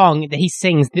a song that he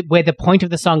sings where the point of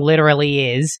the song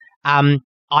literally is,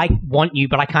 I want you,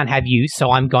 but I can't have you, so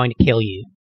I'm going to kill you.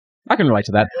 I can relate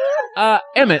to that.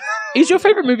 Emmett, is your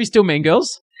favorite movie still Mean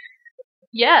Girls?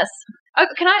 Yes. Oh,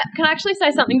 can I actually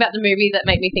say something about the movie that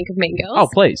made me think of Mean Girls? Oh,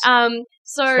 please.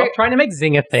 So Stop trying to make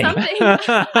Zinger things. something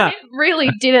I really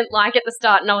didn't like at the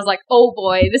start, and I was like, oh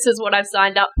boy, this is what I've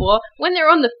signed up for. When they're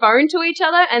on the phone to each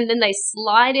other, and then they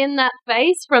slide in that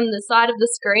face from the side of the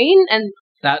screen, and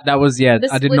That was the I did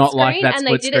split not like screen, that and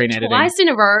split they did screen it editing. twice in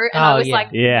a row, and I Oh, was yeah. like,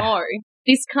 Yeah. no,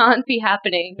 this can't be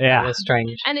happening. That Yeah. was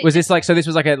strange. And it Was this like, so this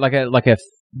was like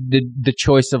the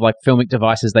choice of like filmic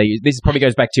devices they use? This probably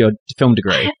goes back to your film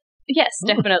degree. yes,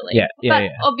 definitely. Yeah, yeah, but yeah.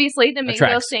 obviously the Mean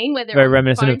tracks. Girls scene where they're Very on the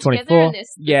reminiscent phone of 24. together and they're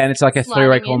Yeah, and it's like a sliding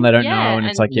three-way call and they don't in. know, and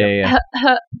it's like, yeah.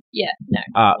 Yeah, no,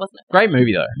 Uh, wasn't it? Great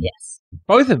movie though. Yes.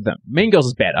 Both of them. Mean Girls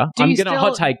is better. Do I'm you gonna still-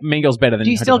 hot take Mean Girls better than.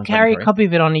 Do you still Hunchback of carry a Notre Dame. copy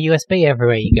of it on a USB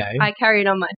everywhere you go? I carry it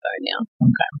on my phone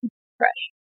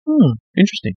now.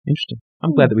 Interesting.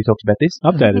 I'm glad that we talked about this.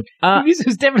 Updated. This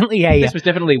was definitely a This was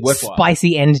definitely worthwhile.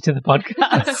 spicy end to the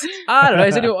podcast. I don't know.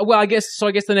 Is anyone, well, I guess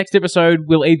the next episode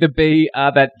will either be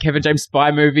that Kevin James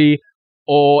spy movie,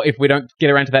 or if we don't get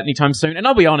around to that anytime soon. And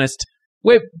I'll be honest,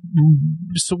 we're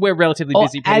relatively Or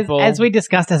busy people. as we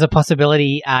discussed as a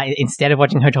possibility, instead of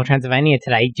watching Hotel Transylvania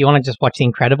today, do you want to just watch The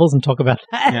Incredibles and talk about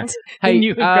that? Yeah. The Hey,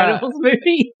 new Incredibles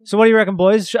movie. So what do you reckon,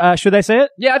 boys? Should they see it?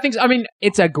 Yeah, I think. I mean,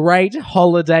 It's a great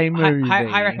holiday movie.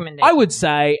 High recommendation. I would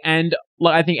say, and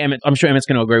like, I think I'm sure Emmett's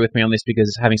going to agree with me on this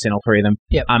because having seen all three of them,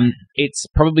 Yep. it's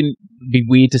probably be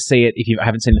weird to see it if you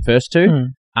haven't seen the first two.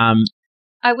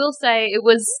 I will say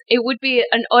it would be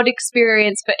an odd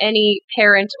experience for any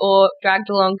parent or dragged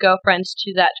along girlfriend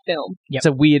to that film. It's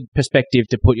a weird perspective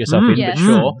to put yourself in, Yes. but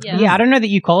sure. Yeah. Yeah, I don't know that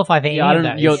you qualify for any Yeah, I of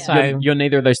don't. those. You're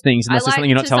neither of those things, unless I there's like something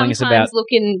you're not to telling us sometimes about. look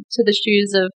into the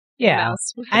shoes of Yeah.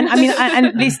 mouse. And I mean,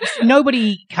 and this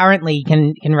nobody currently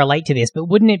can relate to this, but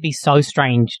wouldn't it be so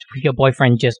strange if your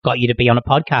boyfriend just got you to be on a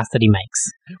podcast that he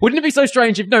makes? Wouldn't it be so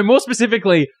strange if, no, more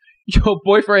specifically, your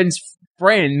boyfriend's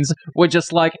friends were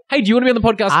just like, "Hey, do you want to be on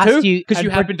the podcast Asked too?" you- Because you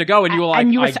and- happened to go, and you were like,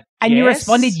 and you "Yes?"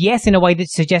 responded yes in a way that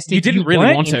suggested You didn't really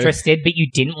weren't want to. interested, but you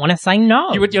didn't want to say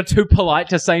no. You're too polite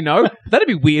to say no. That'd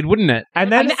be weird, wouldn't it?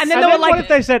 And then, And then they were like- what if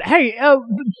they said, "Hey,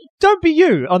 don't be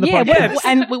you on the yeah, podcast"?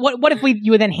 and what if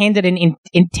you were then handed an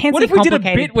intensely What if we did a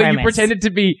complicated bit where you premise? pretended to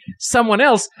be someone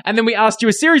else, and then we asked you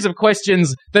a series of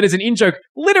questions that is an in-joke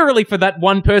literally for that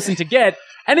one person to get,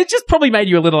 and it just probably made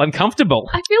you a little uncomfortable.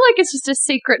 I feel like it's just a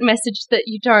secret message that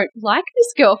you don't like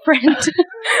this girlfriend.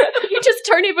 You just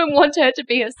don't even want her to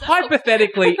be herself.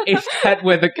 hypothetically, if that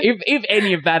were if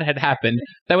any of that had happened,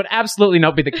 that would absolutely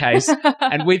not be the case.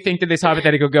 And we think that this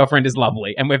hypothetical girlfriend is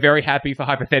lovely, and we're very happy for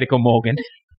hypothetical Morgan.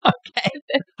 Okay.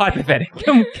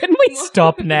 Hypothetical. Can we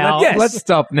stop now? Yes. Let's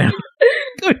stop now.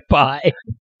 Goodbye.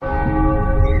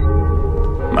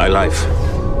 My life.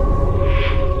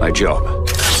 My job.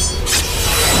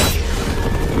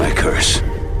 My curse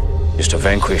is to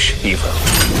vanquish evil.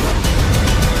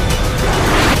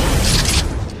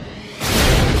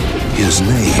 His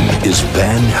name is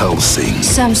Van Helsing.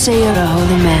 Some say you're a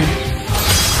holy man.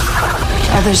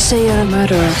 Others say you're a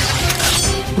murderer.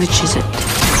 Which is it?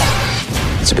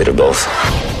 It's a bit of both.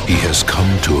 He has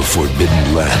come to a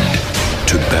forbidden land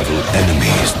to battle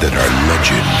enemies that are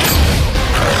legend.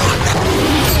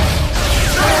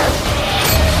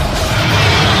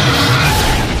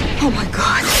 Oh my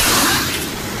god.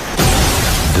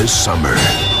 This summer,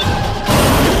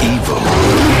 evil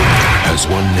has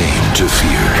one name to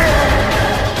fear.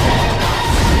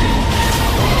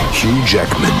 Hugh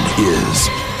Jackman is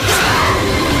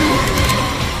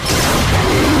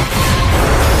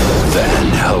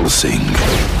Van Helsing.